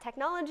rotorcraft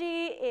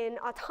technology, in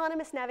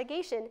autonomous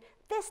navigation,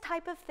 this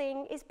type of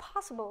thing is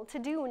possible to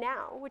do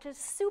now, which is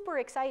super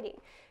exciting.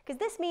 Because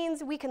this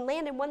means we can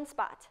land in one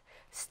spot,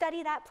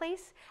 study that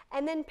place,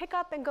 and then pick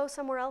up and go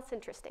somewhere else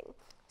interesting.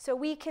 So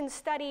we can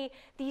study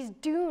these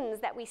dunes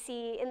that we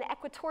see in the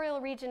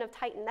equatorial region of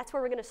Titan. That's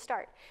where we're going to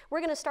start. We're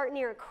going to start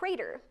near a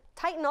crater.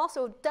 Titan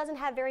also doesn't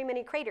have very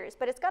many craters,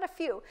 but it's got a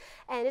few.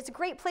 And it's a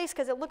great place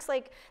because it looks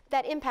like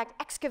that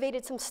impact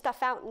excavated some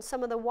stuff out, and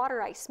some of the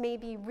water ice may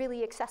be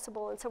really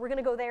accessible. And so we're going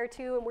to go there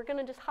too, and we're going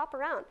to just hop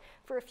around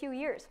for a few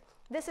years.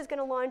 This is going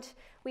to launch,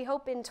 we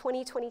hope, in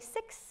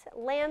 2026,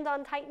 land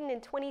on Titan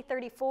in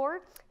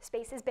 2034.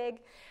 Space is big.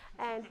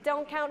 And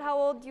don't count how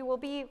old you will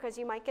be because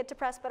you might get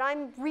depressed, but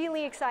I'm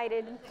really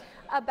excited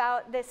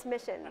about this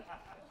mission.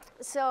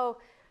 So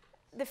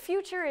the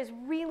future is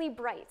really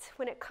bright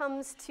when it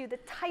comes to the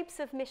types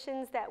of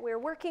missions that we're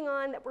working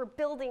on, that we're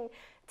building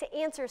to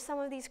answer some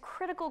of these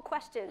critical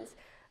questions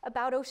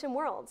about ocean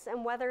worlds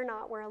and whether or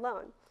not we're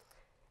alone.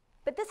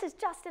 But this is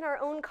just in our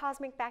own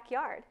cosmic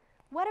backyard.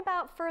 What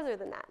about further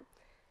than that?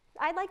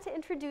 I'd like to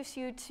introduce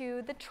you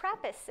to the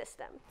TRAPPIST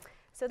system.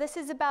 So this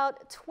is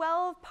about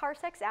 12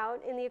 parsecs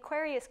out in the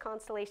Aquarius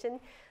constellation.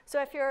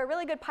 So if you're a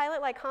really good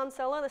pilot like Han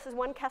Solo, this is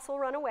one Kessel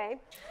run away.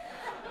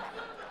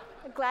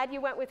 I'm glad you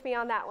went with me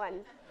on that one.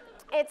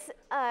 It's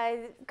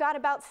got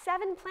about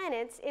 7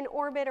 planets in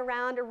orbit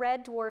around a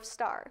red dwarf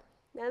star.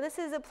 Now this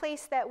is a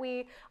place that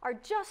we are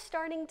just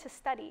starting to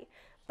study,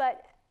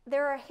 but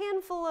there are a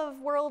handful of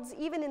worlds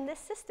even in this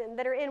system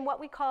that are in what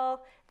we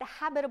call the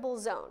habitable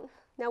zone.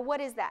 Now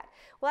what is that?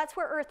 Well, that's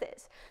where Earth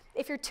is.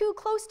 If you're too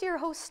close to your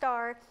host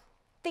star,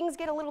 things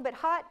get a little bit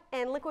hot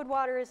and liquid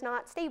water is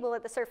not stable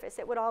at the surface.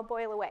 It would all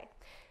boil away.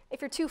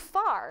 If you're too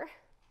far,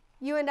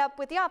 you end up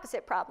with the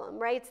opposite problem,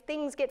 right?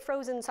 Things get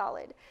frozen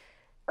solid.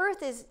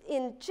 Earth is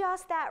in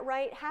just that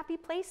right happy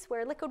place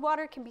where liquid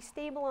water can be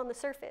stable on the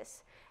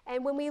surface.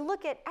 And when we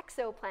look at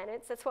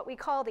exoplanets, that's what we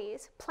call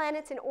these,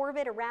 planets in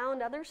orbit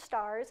around other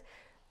stars,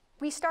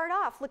 we start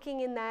off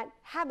looking in that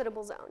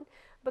habitable zone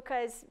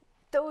because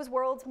those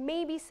worlds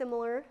may be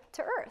similar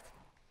to Earth.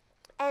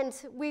 And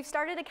we've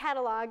started a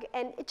catalog,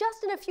 and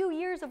just in a few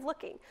years of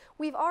looking,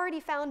 we've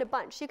already found a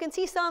bunch. You can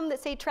see some that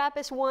say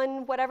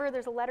TRAPPIST-1, whatever,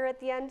 there's a letter at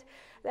the end.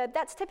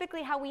 That's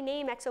typically how we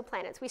name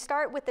exoplanets. We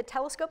start with the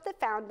telescope that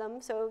found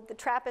them, so the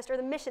TRAPPIST, or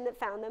the mission that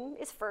found them,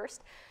 is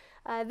first.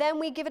 Then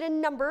we give it a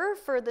number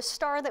for the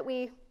star that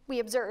we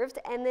observed,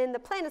 and then the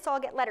planets all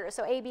get letters,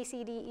 so A, B,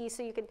 C, D, E,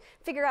 so you can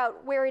figure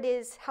out where it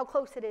is, how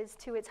close it is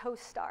to its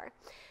host star.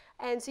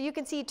 And so you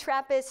can see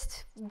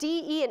TRAPPIST,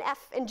 D, E, and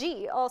F, and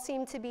G all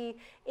seem to be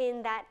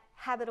in that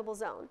habitable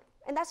zone.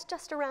 And that's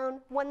just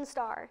around one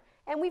star.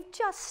 And we've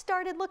just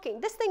started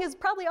looking. This thing is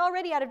probably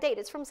already out of date.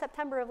 It's from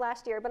September of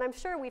last year, but I'm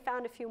sure we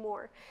found a few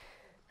more.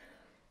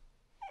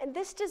 And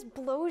this just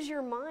blows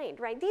your mind,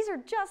 right? These are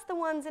just the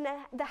ones in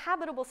the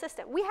habitable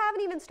system. We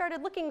haven't even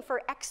started looking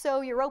for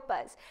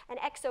exo-Europas and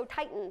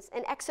exo-Titans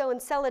and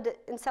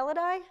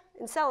exo-Enceladi.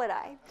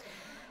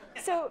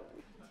 So,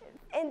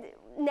 and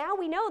now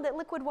we know that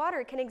liquid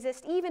water can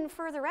exist even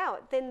further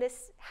out than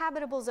this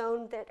habitable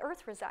zone that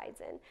Earth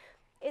resides in.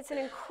 It's an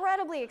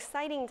incredibly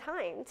exciting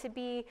time to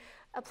be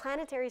a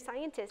planetary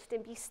scientist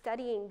and be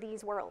studying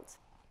these worlds.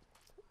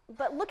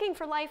 But looking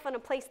for life on a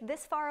place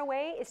this far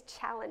away is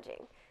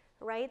challenging,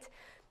 right?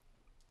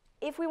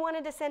 If we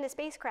wanted to send a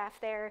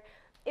spacecraft there,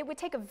 it would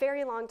take a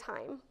very long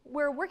time.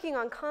 We're working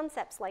on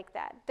concepts like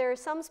that. There are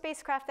some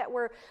spacecraft that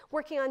we're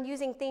working on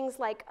using things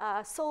like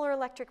solar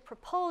electric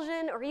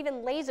propulsion or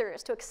even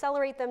lasers to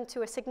accelerate them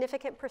to a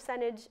significant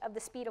percentage of the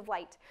speed of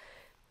light.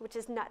 which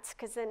is nuts,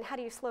 because then how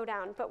do you slow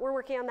down? But we're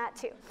working on that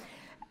too.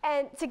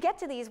 And to get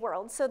to these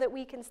worlds so that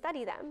we can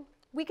study them,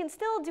 we can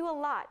still do a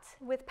lot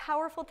with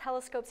powerful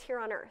telescopes here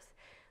on Earth.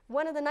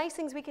 One of the nice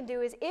things we can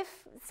do is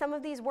if some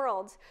of these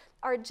worlds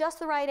are just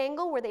the right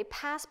angle where they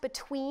pass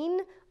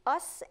between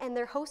us and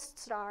their host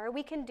star,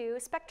 we can do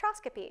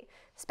spectroscopy.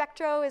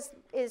 Spectro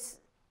is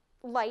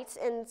light,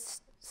 and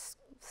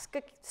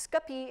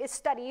scopy is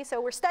study, so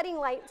we're studying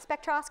light,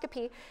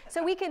 spectroscopy.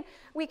 So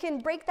we can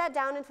break that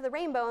down into the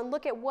rainbow and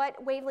look at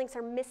what wavelengths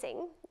are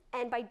missing.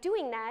 And by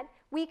doing that,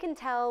 we can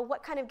tell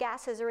what kind of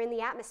gases are in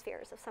the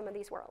atmospheres of some of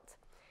these worlds,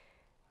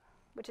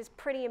 which is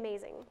pretty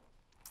amazing.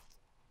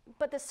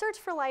 But the search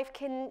for life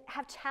can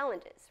have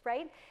challenges,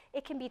 right?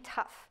 It can be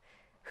tough.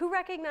 Who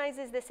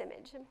recognizes this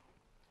image?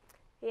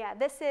 Yeah,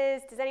 this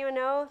is, does anyone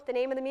know the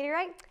name of the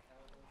meteorite?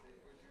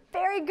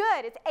 Very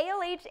good. It's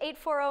ALH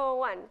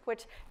 84001,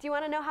 which, do you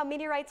want to know how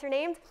meteorites are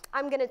named?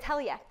 I'm going to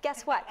tell you.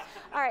 Guess what?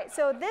 All right,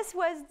 so this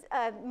was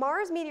a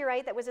Mars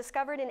meteorite that was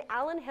discovered in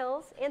Allen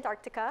Hills,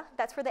 Antarctica.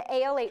 That's where the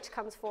ALH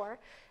comes for.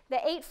 The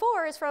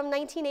 84 is from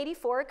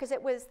 1984, because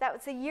that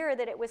was the year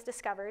that it was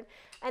discovered.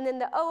 And then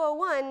the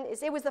 001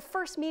 it was the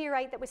first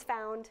meteorite that was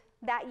found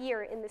that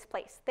year in this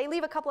place. They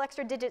leave a couple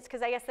extra digits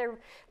because I guess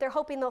they're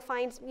hoping they'll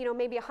find, you know,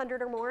 maybe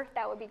 100 or more.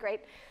 That would be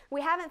great. We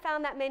haven't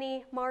found that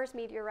many Mars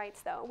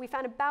meteorites though. We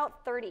found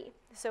about 30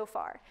 so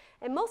far.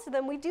 And most of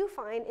them we do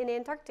find in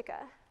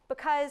Antarctica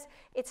because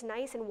it's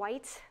nice and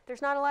white.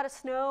 There's not a lot of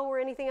snow or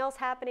anything else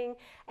happening.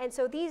 And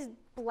so these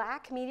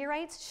black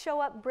meteorites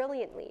show up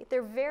brilliantly.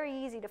 They're very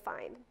easy to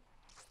find.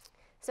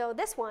 So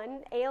this one,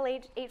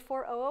 ALH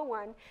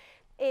 84001,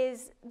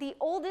 is the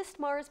oldest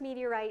Mars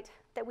meteorite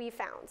that we've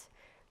found.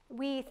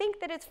 We think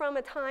that it's from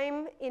a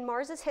time in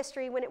Mars's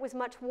history when it was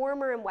much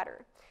warmer and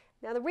wetter.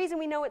 Now the reason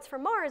we know it's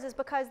from Mars is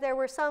because there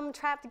were some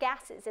trapped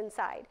gases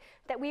inside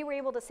that we were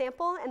able to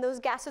sample, and those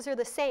gases are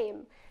the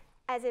same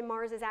as in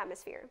Mars's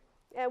atmosphere.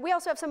 We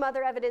also have some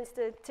other evidence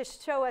to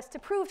show us, to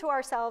prove to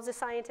ourselves as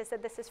scientists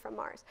that this is from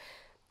Mars.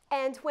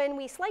 And when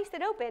we sliced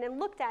it open and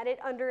looked at it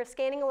under a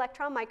scanning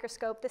electron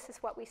microscope, this is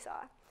what we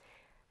saw.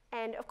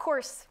 And of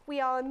course,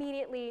 we all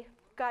immediately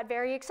got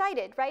very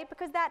excited, right?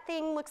 Because that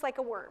thing looks like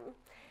a worm.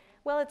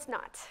 Well, it's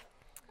not.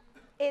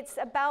 It's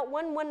about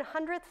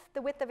 1/100th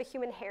the width of a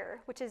human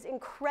hair, which is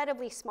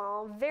incredibly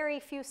small. Very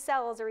few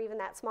cells are even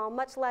that small,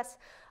 much less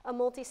a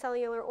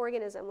multicellular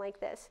organism like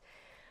this.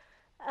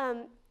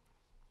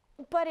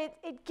 But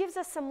it gives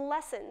us some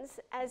lessons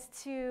as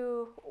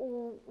to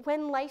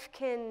when life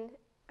can,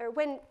 or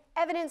when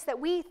evidence that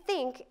we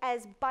think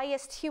as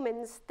biased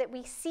humans that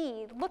we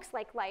see looks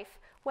like life,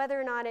 whether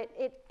or not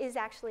it is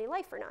actually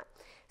life or not.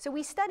 So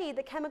we studied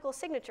the chemical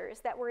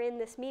signatures that were in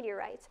this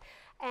meteorite.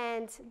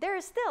 And there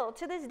is still,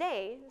 to this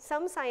day,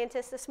 some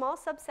scientists, a small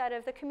subset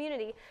of the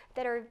community,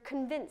 that are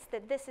convinced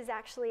that this is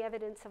actually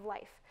evidence of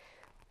life.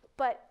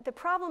 But the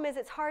problem is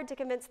it's hard to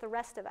convince the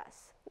rest of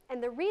us.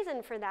 And the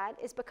reason for that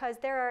is because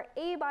there are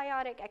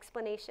abiotic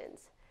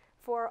explanations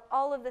for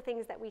all of the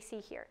things that we see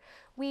here.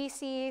 We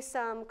see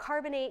some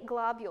carbonate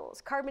globules.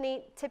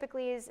 Carbonate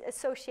typically is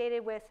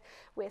associated with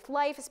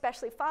life,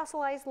 especially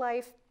fossilized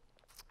life,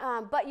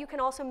 but you can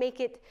also make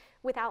it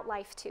without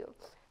life too.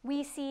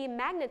 We see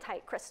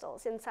magnetite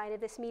crystals inside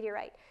of this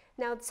meteorite.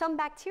 Now, some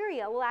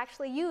bacteria will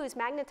actually use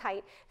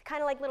magnetite,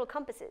 kind of like little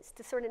compasses,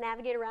 to sort of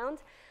navigate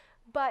around.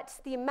 But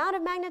the amount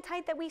of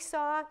magnetite that we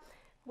saw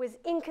was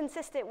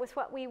inconsistent with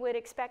what we would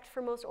expect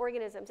for most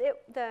organisms.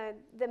 The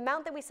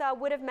amount that we saw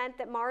would have meant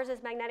that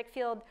Mars's magnetic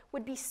field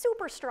would be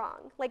super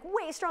strong, like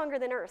way stronger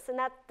than Earth's, and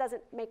that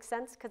doesn't make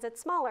sense because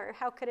it's smaller.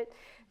 How could it?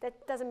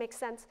 That doesn't make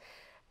sense.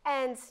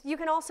 And you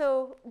can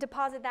also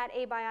deposit that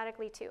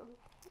abiotically too.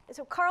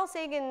 So Carl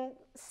Sagan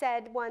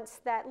said once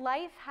that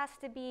life has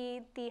to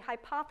be the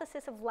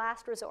hypothesis of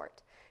last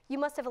resort. You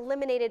must have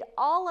eliminated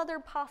all other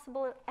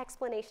possible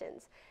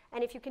explanations.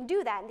 And if you can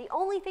do that, and the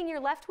only thing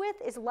you're left with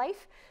is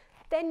life,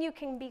 then you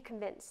can be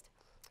convinced.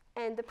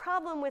 And the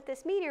problem with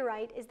this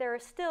meteorite is there are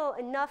still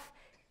enough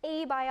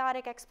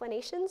abiotic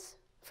explanations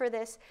for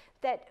this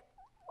that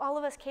all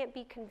of us can't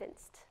be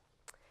convinced.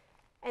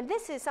 And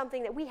this is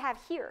something that we have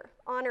here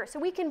on Earth. So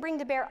we can bring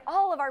to bear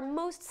all of our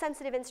most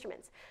sensitive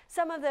instruments,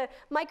 some of the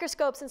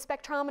microscopes and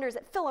spectrometers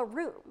that fill a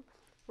room,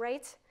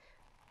 right?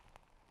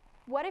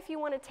 What if you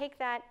want to take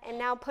that and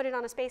now put it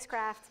on a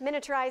spacecraft,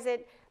 miniaturize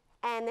it,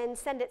 and then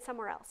send it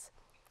somewhere else?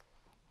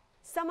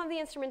 Some of the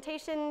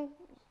instrumentation,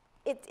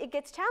 it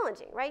gets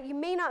challenging, right? You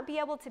may not be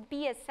able to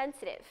be as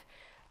sensitive.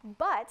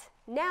 But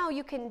now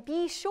you can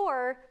be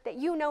sure that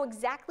you know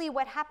exactly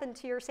what happened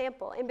to your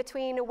sample in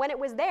between when it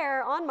was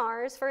there on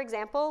Mars, for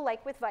example,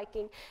 like with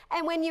Viking,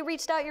 and when you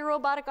reached out your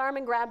robotic arm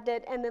and grabbed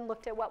it and then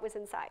looked at what was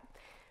inside.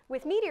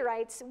 With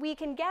meteorites, we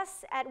can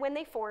guess at when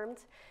they formed.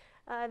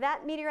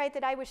 That meteorite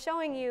that I was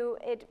showing you,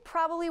 it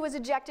probably was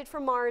ejected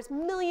from Mars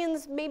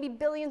millions, maybe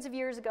billions of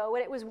years ago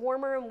when it was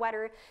warmer and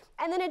wetter,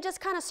 and then it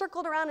just kind of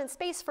circled around in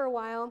space for a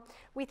while,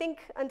 we think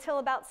until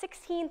about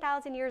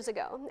 16,000 years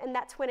ago, and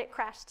that's when it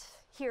crashed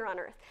here on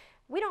Earth.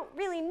 We don't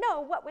really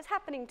know what was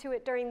happening to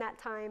it during that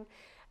time,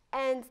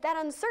 And that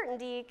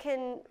uncertainty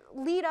can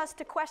lead us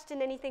to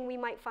question anything we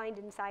might find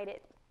inside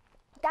it.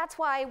 That's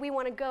why we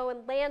want to go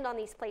and land on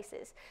these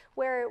places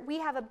where we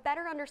have a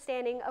better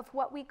understanding of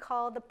what we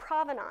call the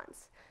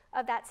provenance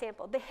of that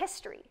sample, the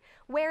history,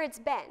 where it's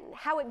been,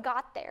 how it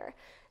got there,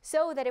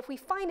 so that if we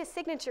find a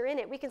signature in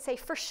it, we can say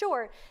for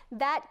sure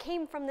that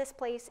came from this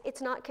place,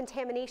 it's not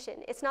contamination,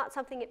 it's not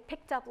something it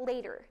picked up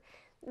later.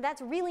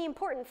 That's really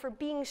important for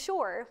being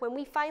sure when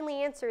we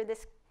finally answer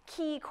this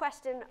key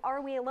question,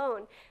 are we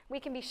alone? We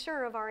can be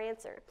sure of our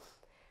answer.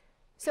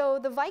 So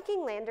the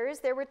Viking landers,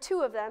 there were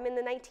 2 of them in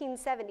the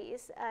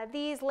 1970s.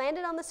 These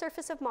landed on the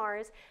surface of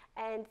Mars,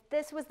 and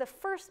this was the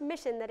first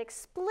mission that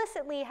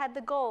explicitly had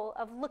the goal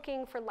of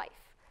looking for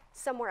life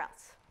somewhere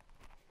else,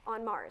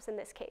 on Mars in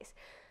this case.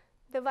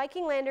 The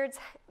Viking landers,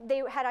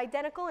 they had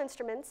identical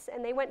instruments,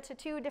 and they went to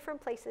 2 different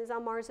places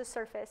on Mars's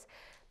surface,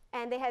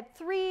 and they had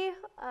 3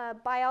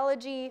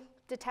 biology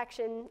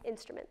detection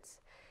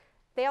instruments.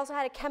 They also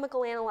had a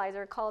chemical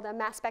analyzer called a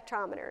mass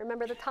spectrometer.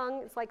 Remember the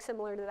tongue? It's like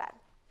similar to that.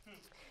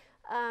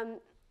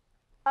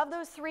 Of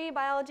those 3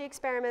 biology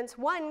experiments,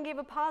 1 gave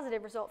a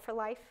positive result for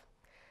life,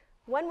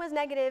 1 was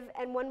negative,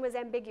 and 1 was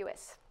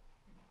ambiguous.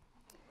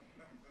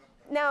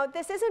 Now,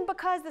 this isn't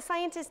because the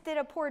scientists did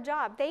a poor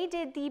job. They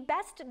did the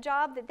best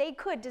job that they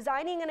could,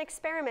 designing an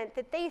experiment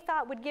that they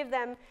thought would give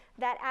them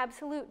that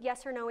absolute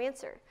yes or no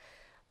answer.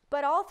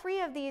 But all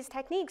 3 of these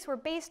techniques were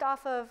based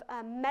off of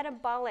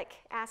metabolic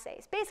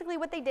assays. Basically,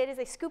 what they did is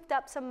they scooped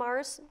up some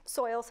Mars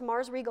soil, some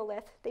Mars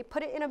regolith. They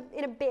put it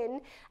in a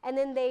bin, and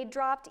then they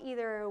dropped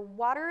either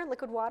water,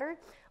 liquid water,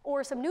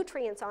 or some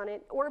nutrients on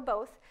it, or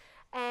both,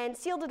 and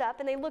sealed it up.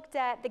 And they looked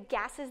at the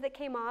gases that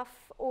came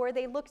off, or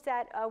they looked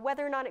at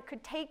whether or not it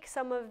could take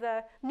some of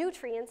the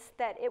nutrients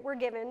that it was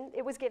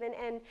given,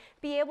 and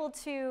be able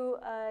to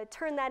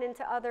turn that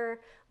into other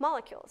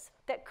molecules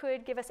that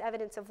could give us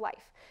evidence of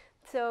life.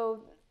 So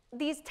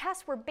these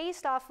tests were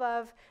based off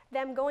of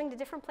them going to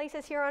different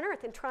places here on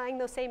Earth and trying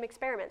those same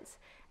experiments.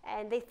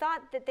 And they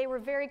thought that they were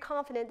very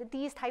confident that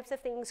these types of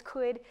things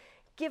could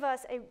give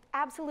us an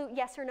absolute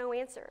yes or no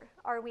answer.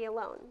 Are we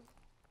alone?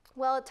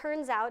 Well, it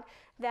turns out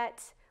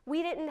that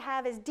we didn't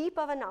have as deep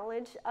of a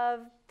knowledge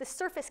of the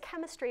surface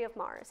chemistry of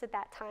Mars at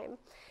that time.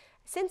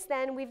 Since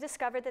then, we've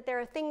discovered that there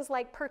are things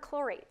like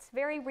perchlorates,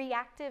 very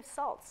reactive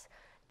salts,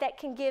 that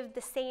can give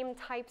the same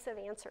types of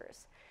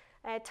answers.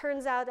 It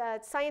turns out a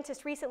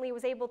scientist recently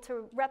was able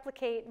to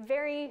replicate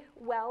very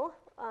well,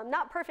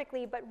 not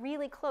perfectly, but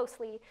really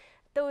closely,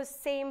 those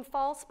same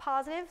false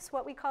positives,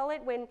 what we call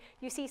it, when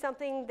you see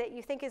something that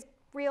you think is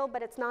real,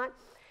 but it's not.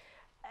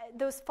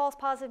 Those false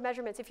positive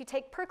measurements, if you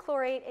take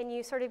perchlorate and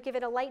you sort of give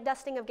it a light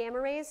dusting of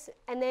gamma rays,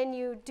 and then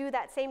you do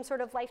that same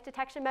sort of life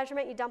detection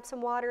measurement, you dump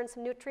some water and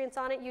some nutrients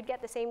on it, you'd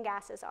get the same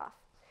gases off.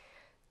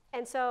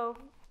 And so,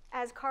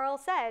 as Carl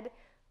said,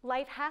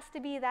 life has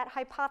to be that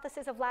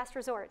hypothesis of last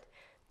resort.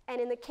 And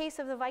in the case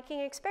of the Viking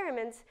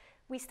experiments,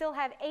 we still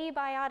have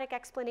abiotic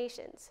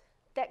explanations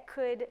that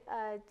could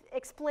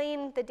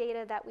explain the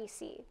data that we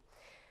see.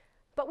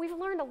 But we've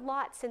learned a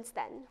lot since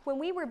then. When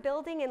we were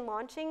building and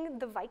launching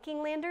the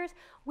Viking landers,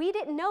 we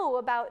didn't know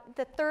about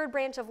the 3rd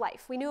branch of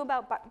life. We knew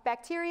about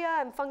bacteria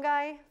and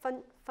fungi,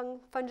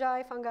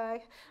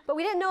 but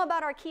we didn't know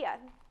about archaea.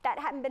 That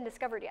hadn't been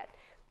discovered yet.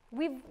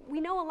 We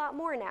know a lot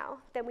more now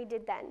than we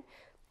did then.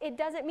 It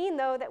doesn't mean,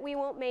 though, that we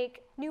won't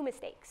make new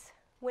mistakes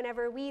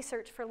whenever we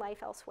search for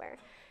life elsewhere.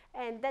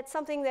 And that's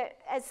something that,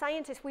 as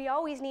scientists, we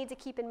always need to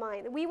keep in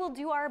mind. We will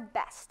do our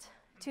best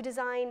to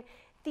design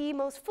the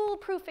most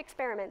foolproof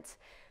experiments,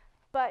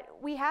 but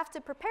we have to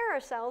prepare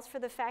ourselves for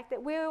the fact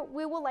that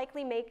we will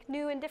likely make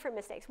new and different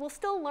mistakes. We'll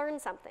still learn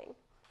something,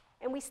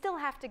 and we still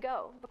have to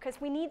go,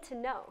 because we need to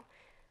know.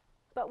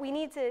 But we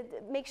need to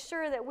make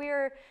sure that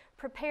we're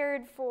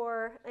prepared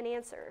for an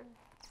answer.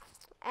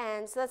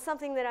 And so that's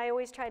something that I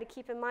always try to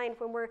keep in mind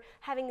when we're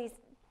having these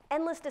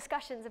endless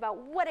discussions about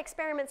what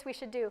experiments we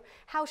should do,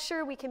 how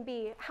sure we can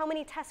be, how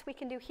many tests we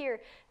can do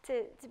here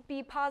to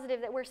be positive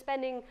that we're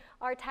spending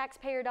our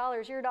taxpayer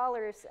dollars, your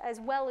dollars, as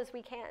well as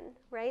we can,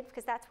 right?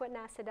 Because that's what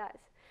NASA does.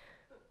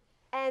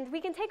 And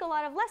we can take a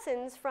lot of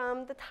lessons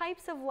from the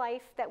types of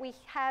life that we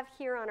have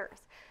here on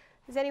Earth.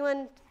 Does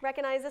anyone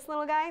recognize this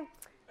little guy?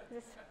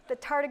 The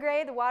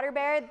tardigrade, the water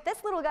bear.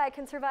 This little guy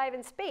can survive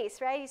in space,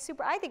 right?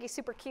 I think he's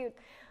super cute.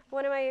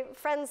 One of my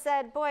friends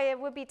said, boy, it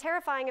would be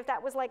terrifying if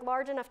that was like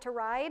large enough to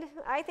ride.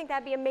 I think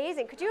that'd be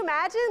amazing. Could you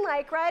imagine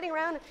like riding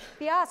around? It'd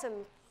be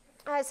awesome.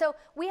 So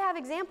we have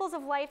examples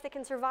of life that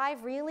can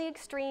survive really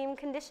extreme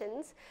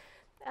conditions.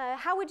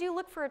 How would you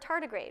look for a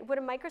tardigrade? Would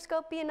a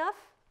microscope be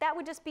enough? That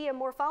would just be a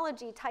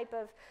morphology type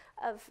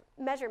of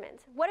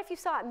measurement. What if you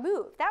saw it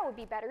move? That would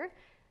be better.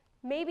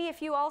 Maybe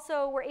if you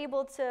also were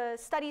able to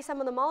study some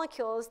of the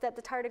molecules that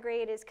the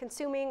tardigrade is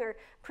consuming or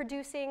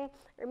producing,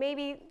 or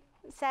maybe,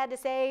 sad to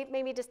say,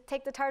 maybe just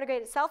take the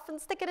tardigrade itself and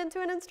stick it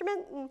into an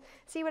instrument and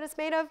see what it's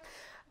made of.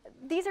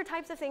 These are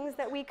types of things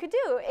that we could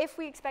do if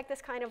we expect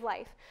this kind of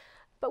life.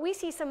 But we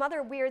see some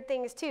other weird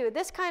things too.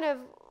 This kind of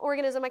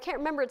organism, I can't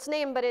remember its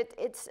name, but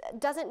it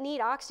doesn't need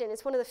oxygen.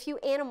 It's one of the few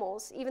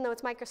animals, even though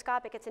it's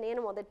microscopic, it's an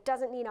animal that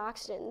doesn't need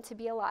oxygen to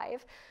be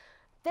alive.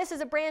 This is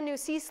a brand new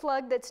sea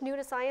slug that's new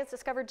to science,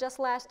 discovered just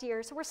last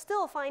year. So we're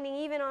still finding,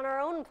 even on our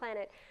own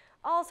planet,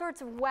 all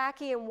sorts of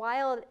wacky and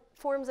wild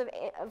forms of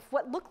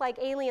what look like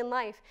alien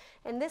life.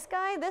 And this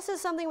guy, this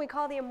is something we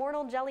call the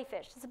immortal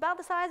jellyfish. It's about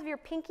the size of your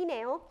pinky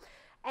nail.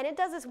 And it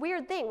does this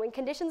weird thing. When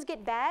conditions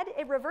get bad,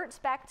 it reverts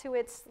back to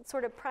its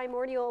sort of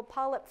primordial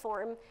polyp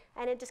form,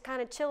 and it just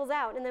kind of chills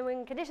out. And then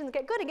when conditions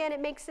get good again,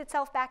 it makes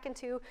itself back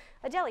into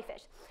a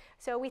jellyfish.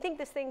 So we think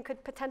this thing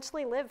could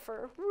potentially live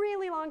for a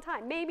really long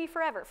time, maybe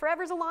forever.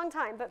 Forever's a long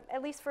time, but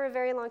at least for a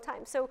very long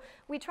time. So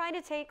we try to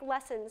take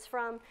lessons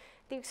from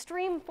the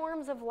extreme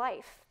forms of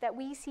life that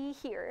we see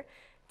here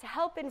to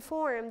help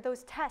inform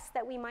those tests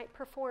that we might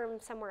perform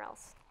somewhere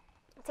else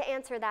to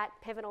answer that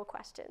pivotal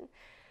question.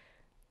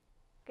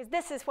 Because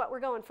this is what we're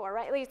going for,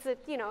 right? At least,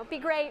 you know, it'd be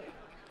great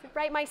to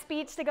write my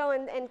speech to go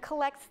and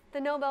collect the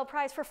Nobel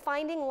Prize for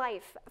finding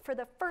life for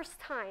the first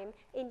time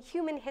in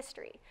human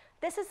history.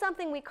 This is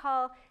something we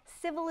call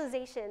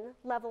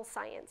civilization-level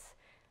science.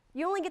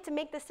 You only get to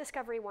make this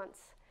discovery once.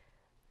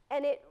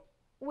 And it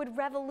would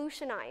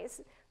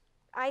revolutionize,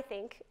 I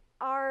think,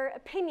 our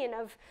opinion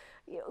of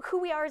who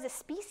we are as a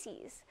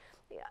species.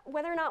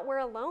 Whether or not we're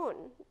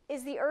alone.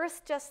 Is the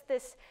Earth just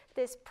this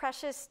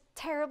precious,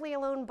 terribly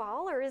alone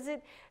ball, or is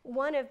it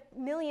one of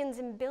millions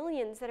and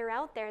billions that are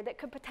out there that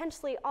could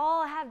potentially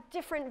all have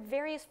different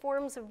various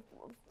forms of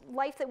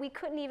life that we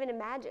couldn't even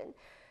imagine?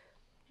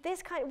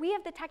 We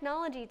have the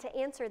technology to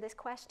answer this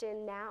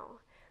question now,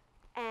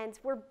 and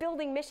we're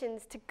building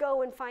missions to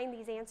go and find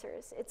these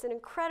answers. It's an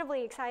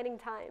incredibly exciting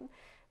time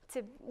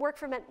to work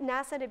for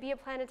NASA, to be a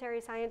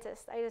planetary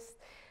scientist.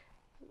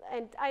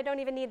 And I don't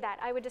even need that.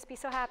 I would just be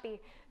so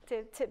happy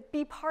to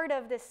be part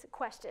of this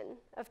question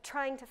of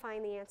trying to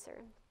find the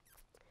answer.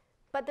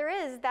 But there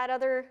is that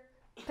other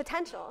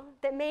potential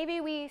that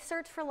maybe we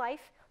search for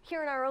life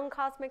here in our own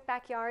cosmic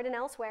backyard and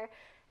elsewhere,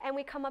 and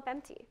we come up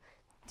empty.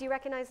 Do you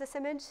recognize this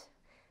image?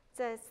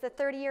 It's the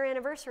 30-year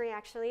anniversary,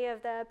 actually,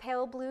 of the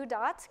pale blue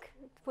dot,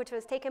 which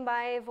was taken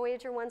by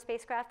Voyager 1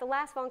 spacecraft. The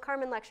last von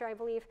Karman lecture, I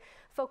believe,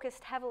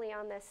 focused heavily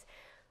on this.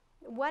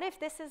 What if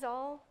this is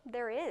all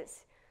there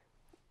is?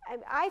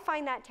 I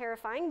find that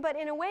terrifying, but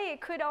in a way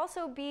it could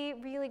also be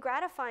really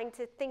gratifying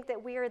to think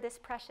that we are this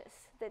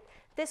precious, that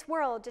this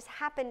world just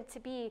happened to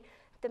be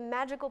the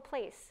magical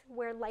place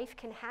where life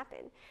can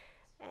happen.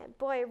 And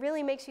boy, it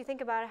really makes you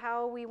think about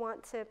how we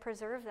want to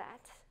preserve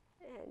that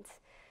and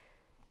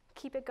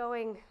keep it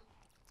going.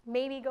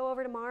 Maybe go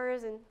over to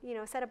Mars and, you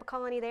know, set up a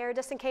colony there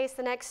just in case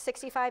the next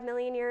 65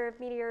 million year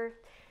meteor,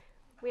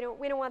 we don't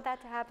want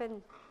that to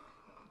happen.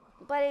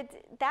 But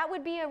that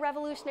would be a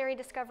revolutionary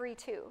discovery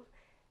too.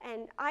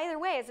 And either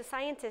way, as a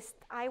scientist,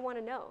 I want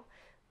to know.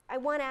 I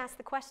want to ask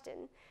the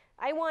question.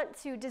 I want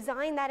to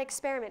design that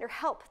experiment, or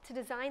help to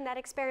design that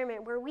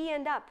experiment, where we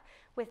end up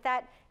with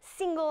that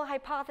single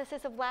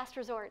hypothesis of last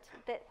resort,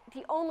 that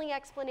the only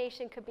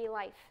explanation could be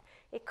life.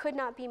 It could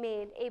not be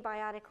made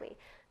abiotically.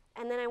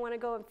 And then I want to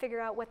go and figure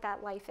out what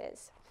that life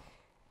is.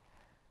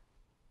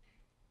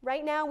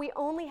 Right now, we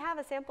only have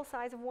a sample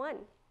size of 1.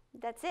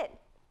 That's it,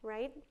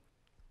 right?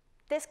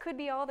 This could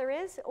be all there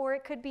is, or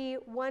it could be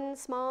one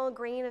small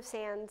grain of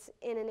sand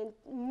in an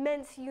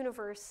immense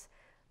universe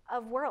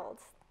of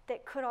worlds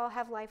that could all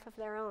have life of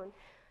their own.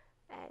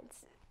 And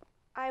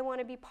I want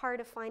to be part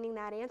of finding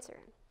that answer.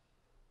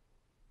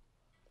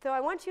 So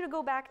I want you to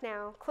go back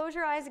now. Close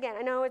your eyes again.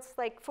 I know it's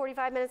like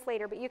 45 minutes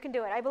later, but you can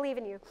do it. I believe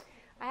in you.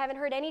 I haven't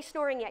heard any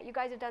snoring yet. You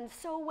guys have done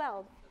so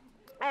well.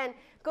 And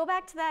go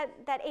back to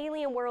that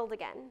alien world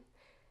again.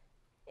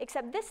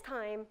 Except this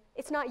time,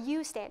 it's not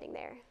you standing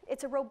there.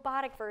 It's a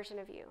robotic version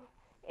of you.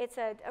 It's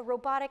a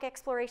robotic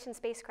exploration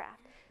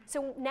spacecraft.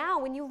 So now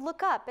when you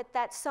look up at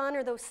that sun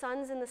or those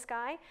suns in the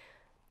sky,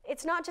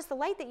 it's not just the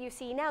light that you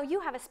see. Now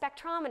you have a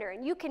spectrometer,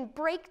 and you can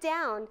break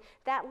down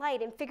that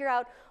light and figure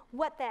out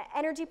what the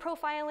energy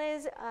profile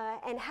is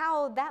and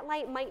how that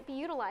light might be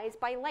utilized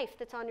by life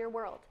that's on your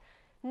world.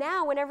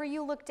 Now, whenever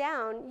you look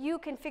down, you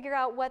can figure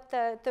out what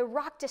the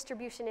rock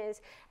distribution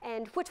is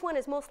and which one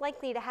is most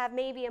likely to have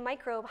maybe a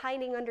microbe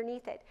hiding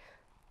underneath it.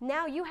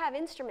 Now you have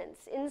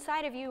instruments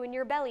inside of you in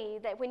your belly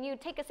that when you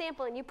take a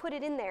sample and you put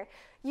it in there,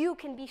 you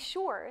can be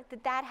sure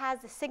that that has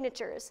the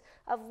signatures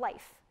of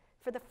life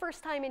for the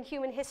first time in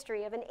human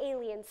history of an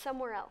alien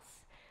somewhere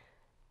else.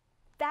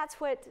 That's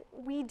what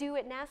we do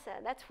at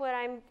NASA. That's what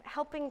I'm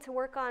helping to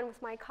work on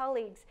with my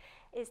colleagues,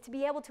 is to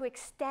be able to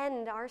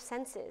extend our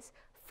senses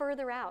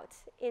further out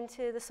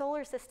into the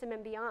solar system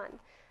and beyond.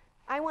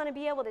 I want to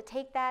be able to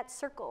take that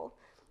circle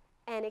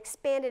and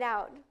expand it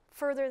out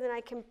further than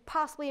I can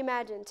possibly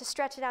imagine, to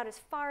stretch it out as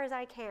far as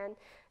I can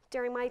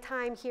during my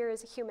time here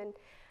as a human.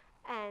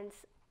 And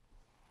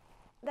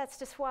that's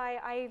just why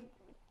I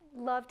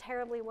love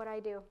terribly what I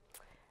do.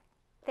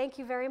 Thank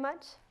you very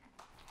much.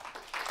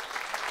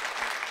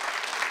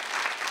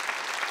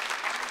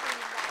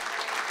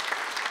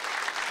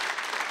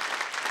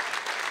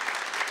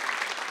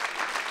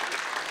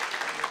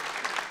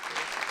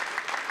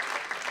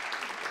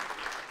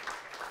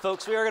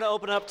 Folks, we are going to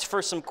open up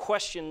for some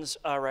questions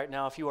right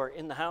now. If you are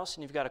in the house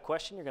and you've got a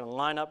question, you're going to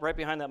line up right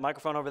behind that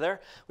microphone over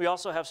there. We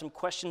also have some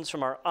questions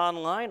from our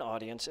online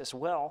audience as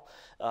well.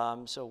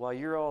 So while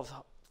you're all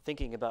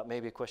thinking about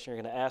maybe a question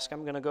you're going to ask,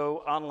 I'm going to go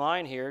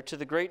online here to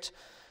the great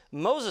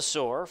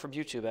Mosasaur from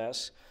YouTube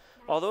asks,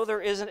 although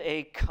there isn't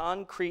a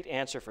concrete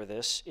answer for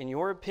this, in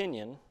your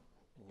opinion,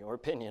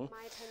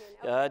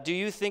 do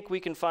you think we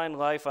can find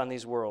life on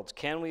these worlds?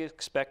 Can we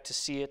expect to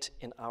see it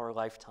in our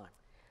lifetime?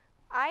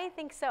 I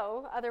think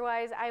so.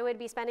 Otherwise, I would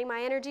be spending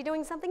my energy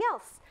doing something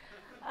else.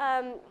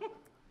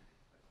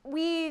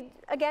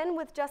 Again,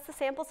 with just the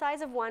sample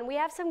size of one, we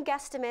have some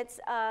guesstimates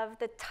of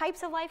the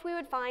types of life we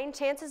would find.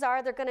 Chances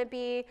are they're going to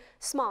be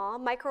small,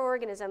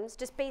 microorganisms,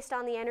 just based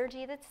on the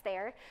energy that's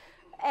there.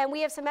 And we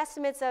have some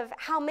estimates of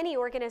how many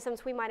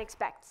organisms we might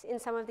expect in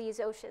some of these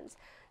oceans.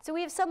 So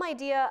we have some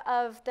idea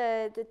of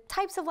the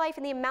types of life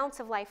and the amounts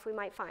of life we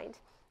might find.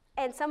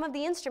 And some of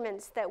the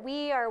instruments that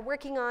we are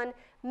working on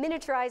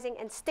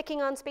miniaturizing and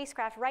sticking on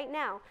spacecraft right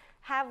now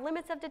have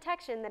limits of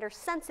detection that are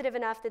sensitive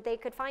enough that they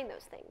could find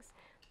those things.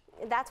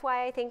 That's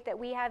why I think that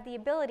we have the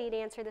ability to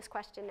answer this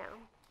question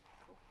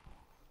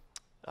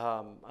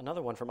now.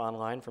 Another one from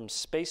online, from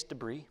Space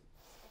Debris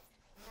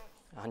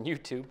on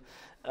YouTube.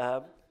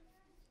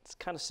 It's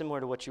kind of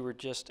similar to what you were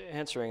just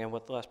answering and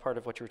what the last part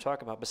of what you were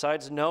talking about.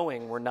 Besides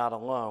knowing we're not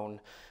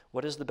alone,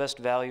 what is the best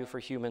value for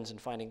humans in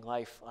finding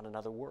life on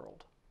another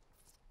world?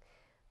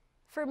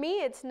 For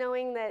me, it's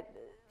knowing that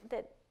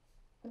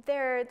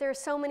there are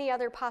so many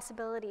other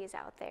possibilities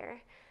out there.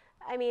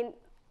 I mean,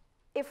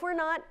 if we're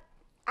not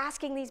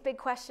asking these big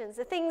questions,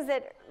 the things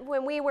that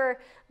when we were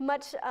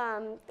much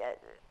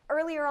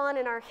earlier on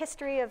in our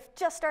history of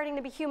just starting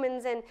to be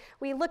humans and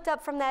we looked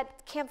up from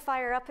that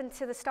campfire up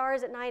into the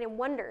stars at night and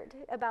wondered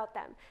about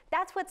them,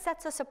 that's what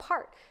sets us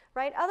apart,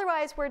 right?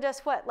 Otherwise, we're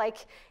just what,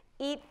 like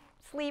eat,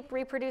 sleep,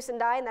 reproduce, and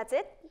die, and that's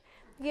it?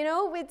 You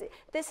know,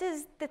 this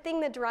is the thing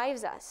that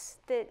drives us,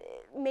 that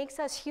makes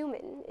us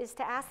human, is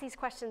to ask these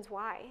questions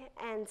why.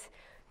 And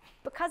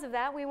because of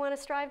that, we want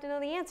to strive to know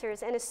the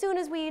answers. And as soon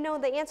as we know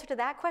the answer to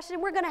that question,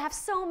 we're going to have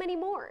so many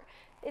more.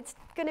 It's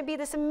going to be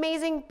this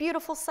amazing,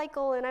 beautiful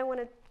cycle, and I want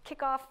to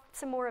kick off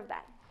some more of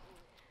that.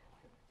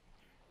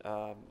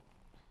 I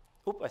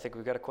think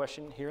we've got a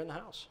question here in the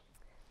house.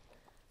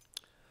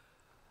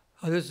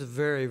 This is a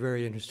very,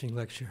 very interesting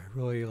lecture. I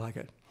really like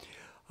it.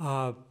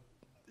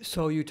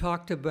 So you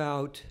talked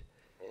about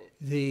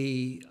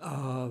the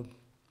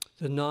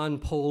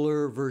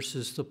non-polar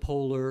versus the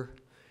polar,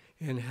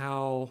 and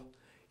how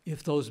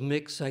if those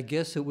mix, I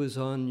guess it was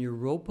on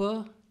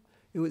Europa.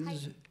 It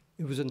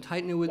was in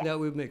Titan that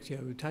would mix.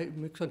 Yeah,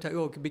 mix on Titan.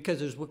 Oh,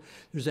 because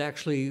there's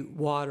actually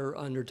water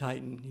under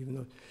Titan, even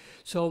though.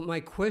 So my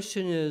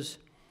question is,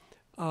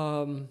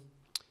 so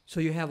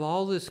you have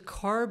all this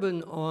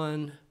carbon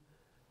on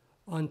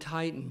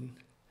Titan.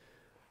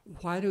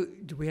 Why do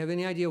we have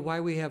any idea why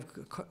we have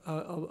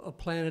a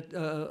planet,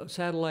 a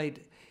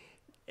satellite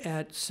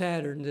at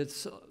Saturn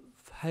that's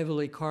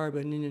heavily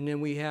carbon, and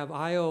then we have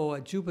Io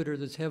at Jupiter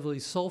that's heavily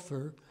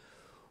sulfur?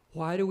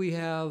 Why don't we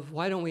have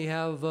one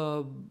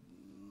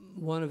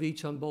of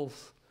each on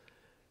both,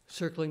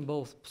 circling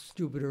both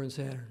Jupiter and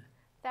Saturn?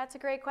 That's a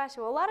great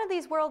question. Well, a lot of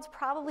these worlds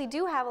probably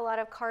do have a lot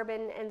of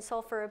carbon and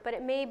sulfur, but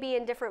it may be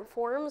in different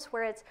forms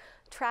where it's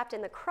trapped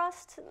in the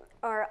crust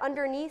or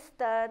underneath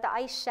the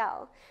ice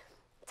shell.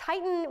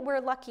 Titan,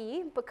 we're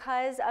lucky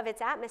because of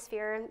its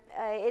atmosphere.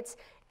 It's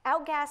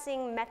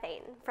outgassing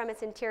methane from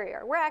its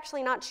interior. We're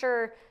actually not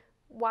sure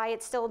why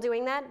it's still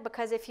doing that,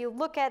 because if you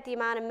look at the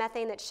amount of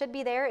methane that should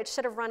be there, it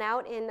should have run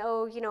out in,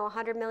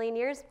 100 million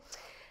years.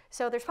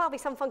 So there's probably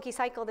some funky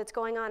cycle that's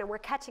going on, and we're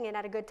catching it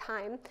at a good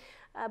time.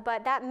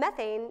 But that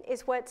methane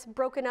is what's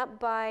broken up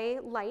by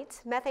light,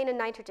 methane and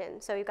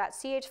nitrogen. So you've got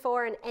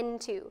CH4 and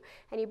N2.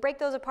 And you break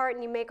those apart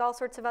and you make all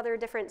sorts of other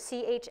different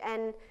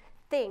CHN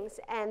things,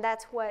 and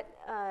that's what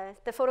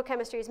the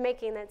photochemistry is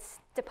making, that's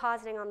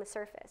depositing on the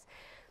surface.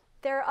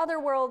 There are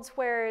other worlds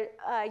where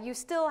you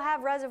still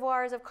have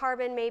reservoirs of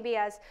carbon, maybe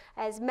as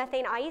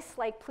methane ice,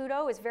 like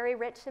Pluto is very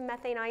rich in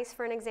methane ice,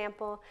 for an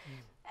example.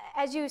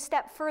 As you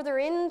step further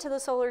into the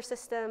solar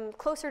system,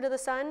 closer to the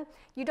sun,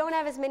 you don't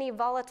have as many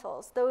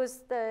volatiles.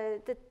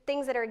 The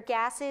things that are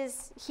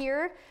gases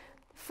here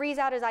freeze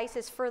out as ice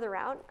is further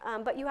out,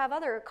 but you have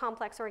other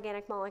complex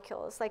organic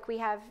molecules like we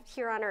have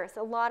here on Earth.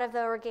 A lot of the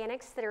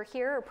organics that are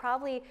here are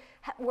probably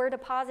were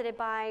deposited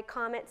by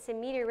comets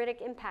and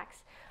meteoritic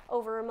impacts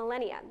over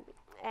millennia.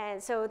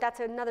 And so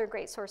that's another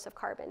great source of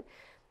carbon.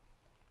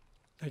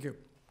 Thank you.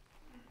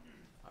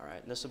 All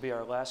right, and this will be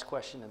our last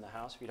question in the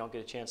house. If you don't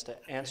get a chance to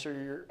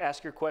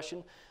ask your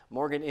question,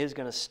 Morgan is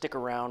going to stick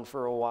around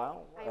for a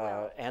while.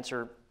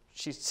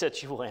 She said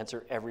she will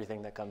answer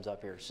everything that comes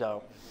up here.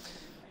 So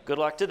good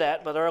luck to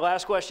that. But our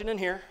last question in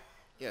here.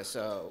 Yes,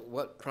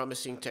 what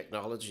promising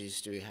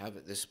technologies do we have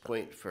at this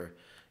point for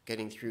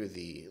getting through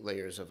the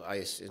layers of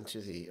ice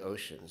into the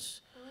oceans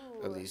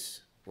of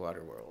these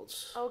water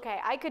worlds. Okay,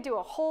 I could do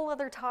a whole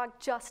other talk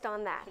just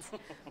on that.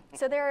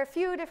 So there are a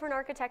few different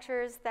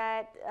architectures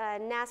that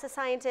NASA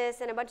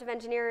scientists and a bunch of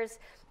engineers,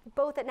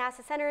 both at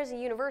NASA centers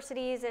and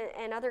universities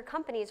and other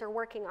companies, are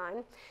working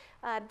on.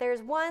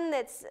 There's one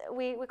that's,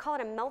 we call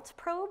it a melt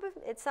probe.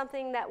 It's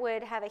something that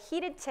would have a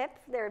heated tip.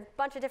 There are a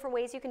bunch of different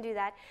ways you can do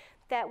that,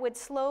 that would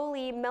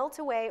slowly melt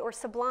away or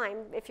sublime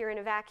if you're in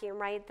a vacuum,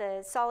 right?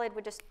 The solid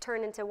would just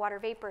turn into water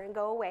vapor and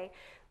go away.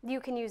 You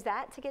can use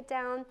that to get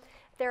down.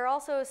 There are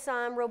also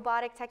some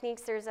robotic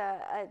techniques. There's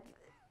a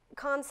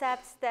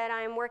concept that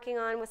I'm working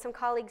on with some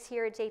colleagues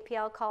here at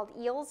JPL called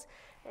EELS,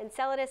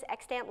 Enceladus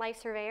Extant Life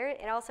Surveyor.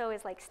 It also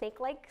is like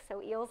snake-like,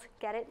 so EELS,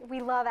 get it?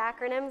 We love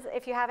acronyms,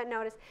 if you haven't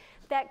noticed.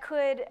 That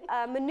could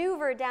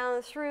maneuver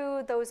down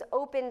through those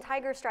open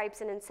tiger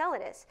stripes in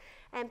Enceladus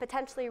and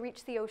potentially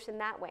reach the ocean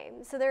that way.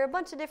 So there are a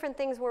bunch of different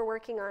things we're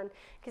working on,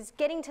 because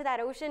getting to that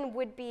ocean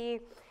would be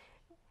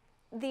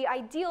the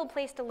ideal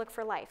place to look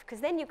for life,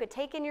 because then you could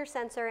take in your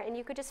sensor and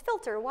you could just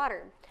filter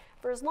water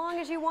for as long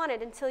as you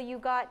wanted until you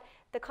got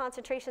the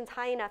concentrations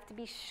high enough to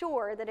be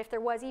sure that if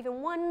there was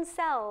even one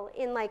cell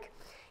in, like,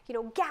 you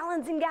know,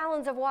 gallons and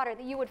gallons of water,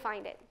 that you would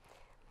find it.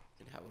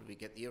 And how would we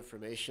get the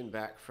information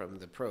back from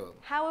the probe?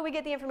 How would we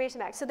get the information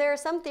back? So there are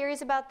some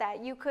theories about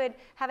that. You could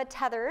have a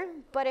tether,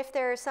 but if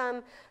there are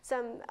some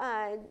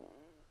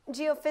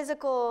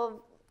geophysical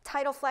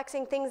tidal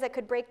flexing things that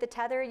could break the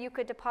tether, you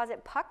could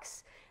deposit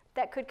pucks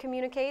that could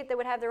communicate, that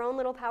would have their own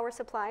little power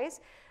supplies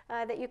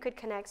that you could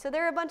connect. So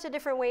there are a bunch of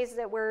different ways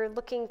that we're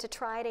looking to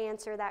try to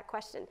answer that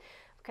question,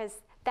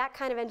 because that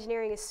kind of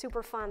engineering is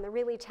super fun, the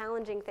really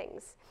challenging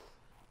things.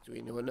 Do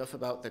we know enough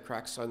about the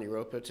cracks on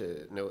Europa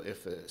to know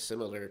if a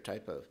similar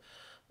type of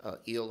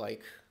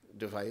eel-like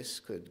device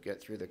could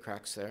get through the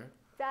cracks there?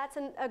 That's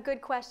a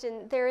good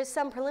question. There is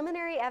some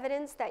preliminary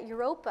evidence that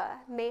Europa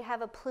may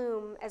have a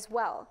plume as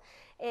well.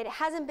 It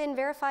hasn't been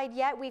verified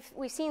yet.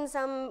 We've seen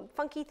some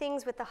funky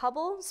things with the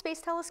Hubble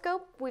Space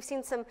Telescope. We've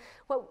seen some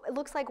what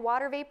looks like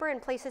water vapor in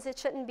places it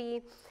shouldn't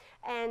be.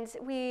 And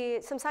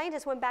some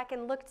scientists went back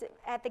and looked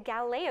at the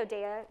Galileo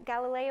data.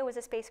 Galileo was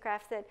a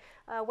spacecraft that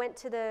went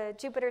to the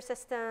Jupiter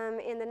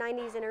system in the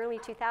 90s and early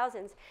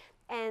 2000s.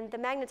 And the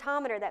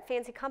magnetometer, that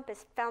fancy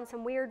compass, found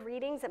some weird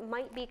readings that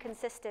might be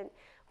consistent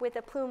with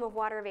a plume of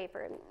water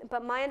vapor.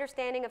 But my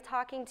understanding of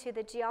talking to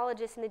the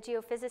geologists and the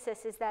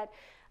geophysicists is that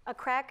a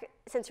crack,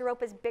 since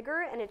Europa is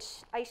bigger and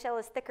its ice shell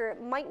is thicker,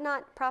 might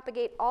not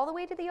propagate all the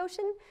way to the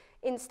ocean.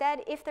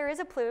 Instead, if there is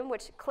a plume,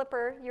 which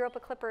Europa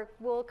Clipper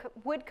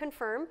would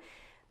confirm,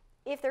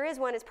 if there is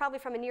one, it's probably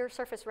from a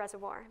near-surface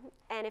reservoir.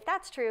 And if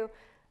that's true,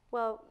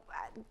 well,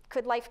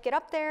 could life get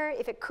up there?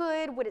 If it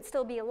could, would it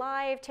still be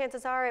alive?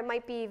 Chances are it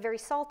might be very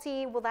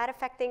salty. Will that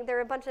affect things? There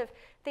are a bunch of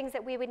things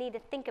that we would need to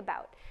think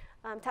about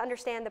to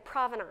understand the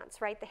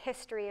provenance, right, the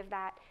history of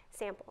that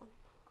sample.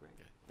 Great.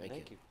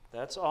 Thank you.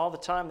 That's all the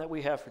time that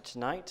we have for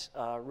tonight.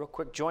 Real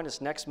quick, join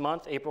us next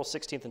month, April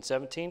 16th and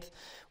 17th,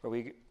 where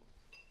we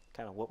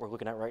kind of what we're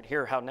looking at right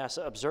here, how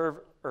NASA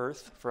observed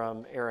Earth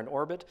from air and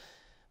orbit.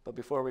 But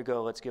before we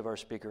go, let's give our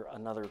speaker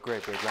another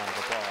great big round of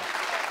applause.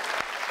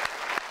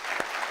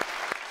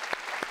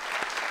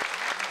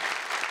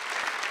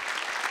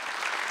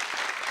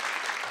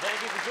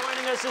 Thank you for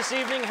joining us this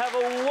evening. Have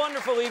a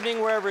wonderful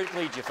evening wherever it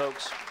leads you,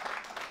 folks.